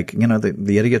else would be like,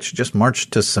 the idiots should just march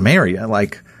to Samaria.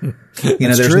 Like,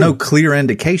 there's true. no clear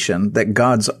indication that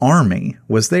God's army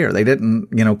was there. They didn't,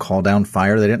 call down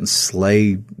fire. They didn't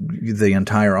slay the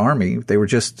entire army. They were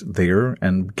just there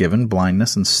and given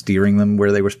blindness and steering them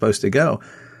where they were supposed to go.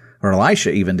 Or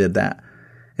Elisha even did that.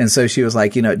 And so she was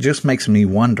like, it just makes me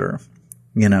wonder,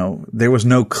 there was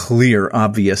no clear,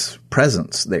 obvious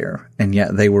presence there. And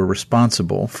yet they were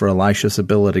responsible for Elisha's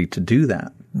ability to do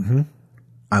that. Mm-hmm.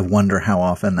 I wonder how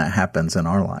often that happens in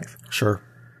our life. Sure.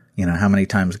 How many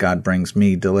times God brings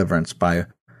me deliverance by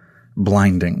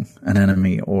blinding an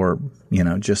enemy or,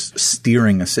 just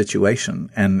steering a situation.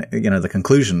 And, the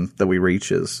conclusion that we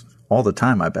reach is all the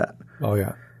time, I bet. Oh,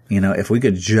 yeah. If we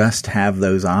could just have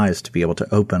those eyes to be able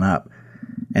to open up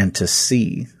and to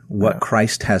see what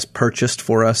Christ has purchased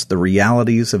for us, the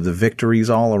realities of the victories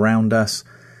all around us,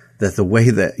 that the way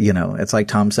that, it's like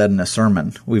Tom said in a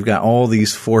sermon, we've got all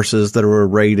these forces that are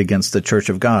arrayed against the church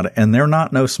of God, and they're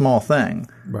not no small thing.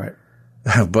 Right.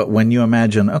 But when you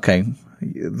imagine, okay,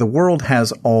 the world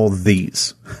has all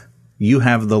these. You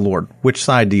have the Lord. Which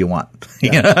side do you want?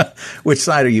 Yeah. Which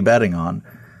side are you betting on?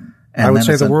 And I would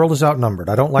say the world is outnumbered.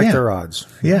 I don't like their odds.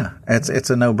 Yeah.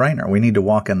 It's a no-brainer. We need to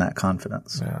walk in that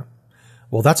confidence. Yeah.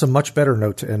 Well, that's a much better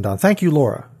note to end on. Thank you,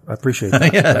 Laura. I appreciate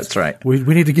that. Yeah, that's right. We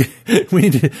need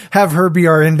to have her be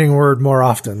our ending word more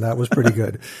often. That was pretty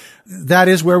good. That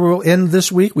is where we'll end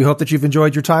this week. We hope that you've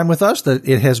enjoyed your time with us, that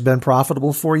it has been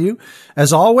profitable for you.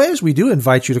 As always, we do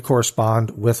invite you to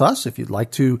correspond with us. If you'd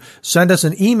like to send us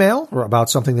an email or about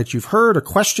something that you've heard, a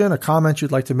question, a comment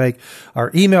you'd like to make,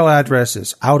 our email address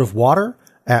is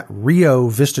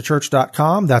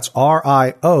outofwater@riovistachurch.com. That's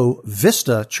RIO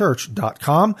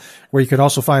Vistachurch.com, where you can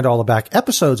also find all the back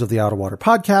episodes of the Out of Water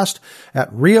podcast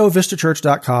at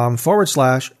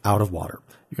riovistachurch.com/Out of Water.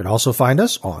 You can also find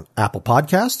us on Apple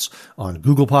Podcasts, on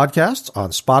Google Podcasts,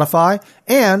 on Spotify,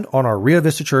 and on our Rio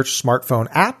Vista Church smartphone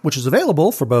app, which is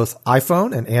available for both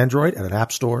iPhone and Android at an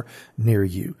app store near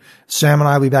you. Sam and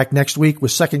I will be back next week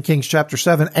with 2 Kings chapter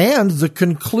 7 and the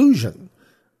conclusion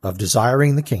of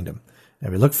Desiring the Kingdom.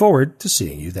 And we look forward to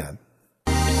seeing you then.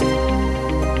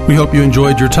 We hope you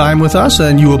enjoyed your time with us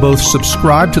and you will both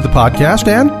subscribe to the podcast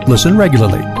and listen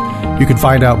regularly. You can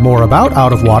find out more about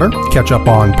Out of Water, catch up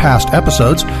on past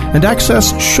episodes, and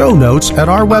access show notes at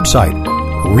our website,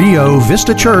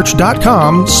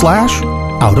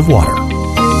 riovistachurch.com/outofwater.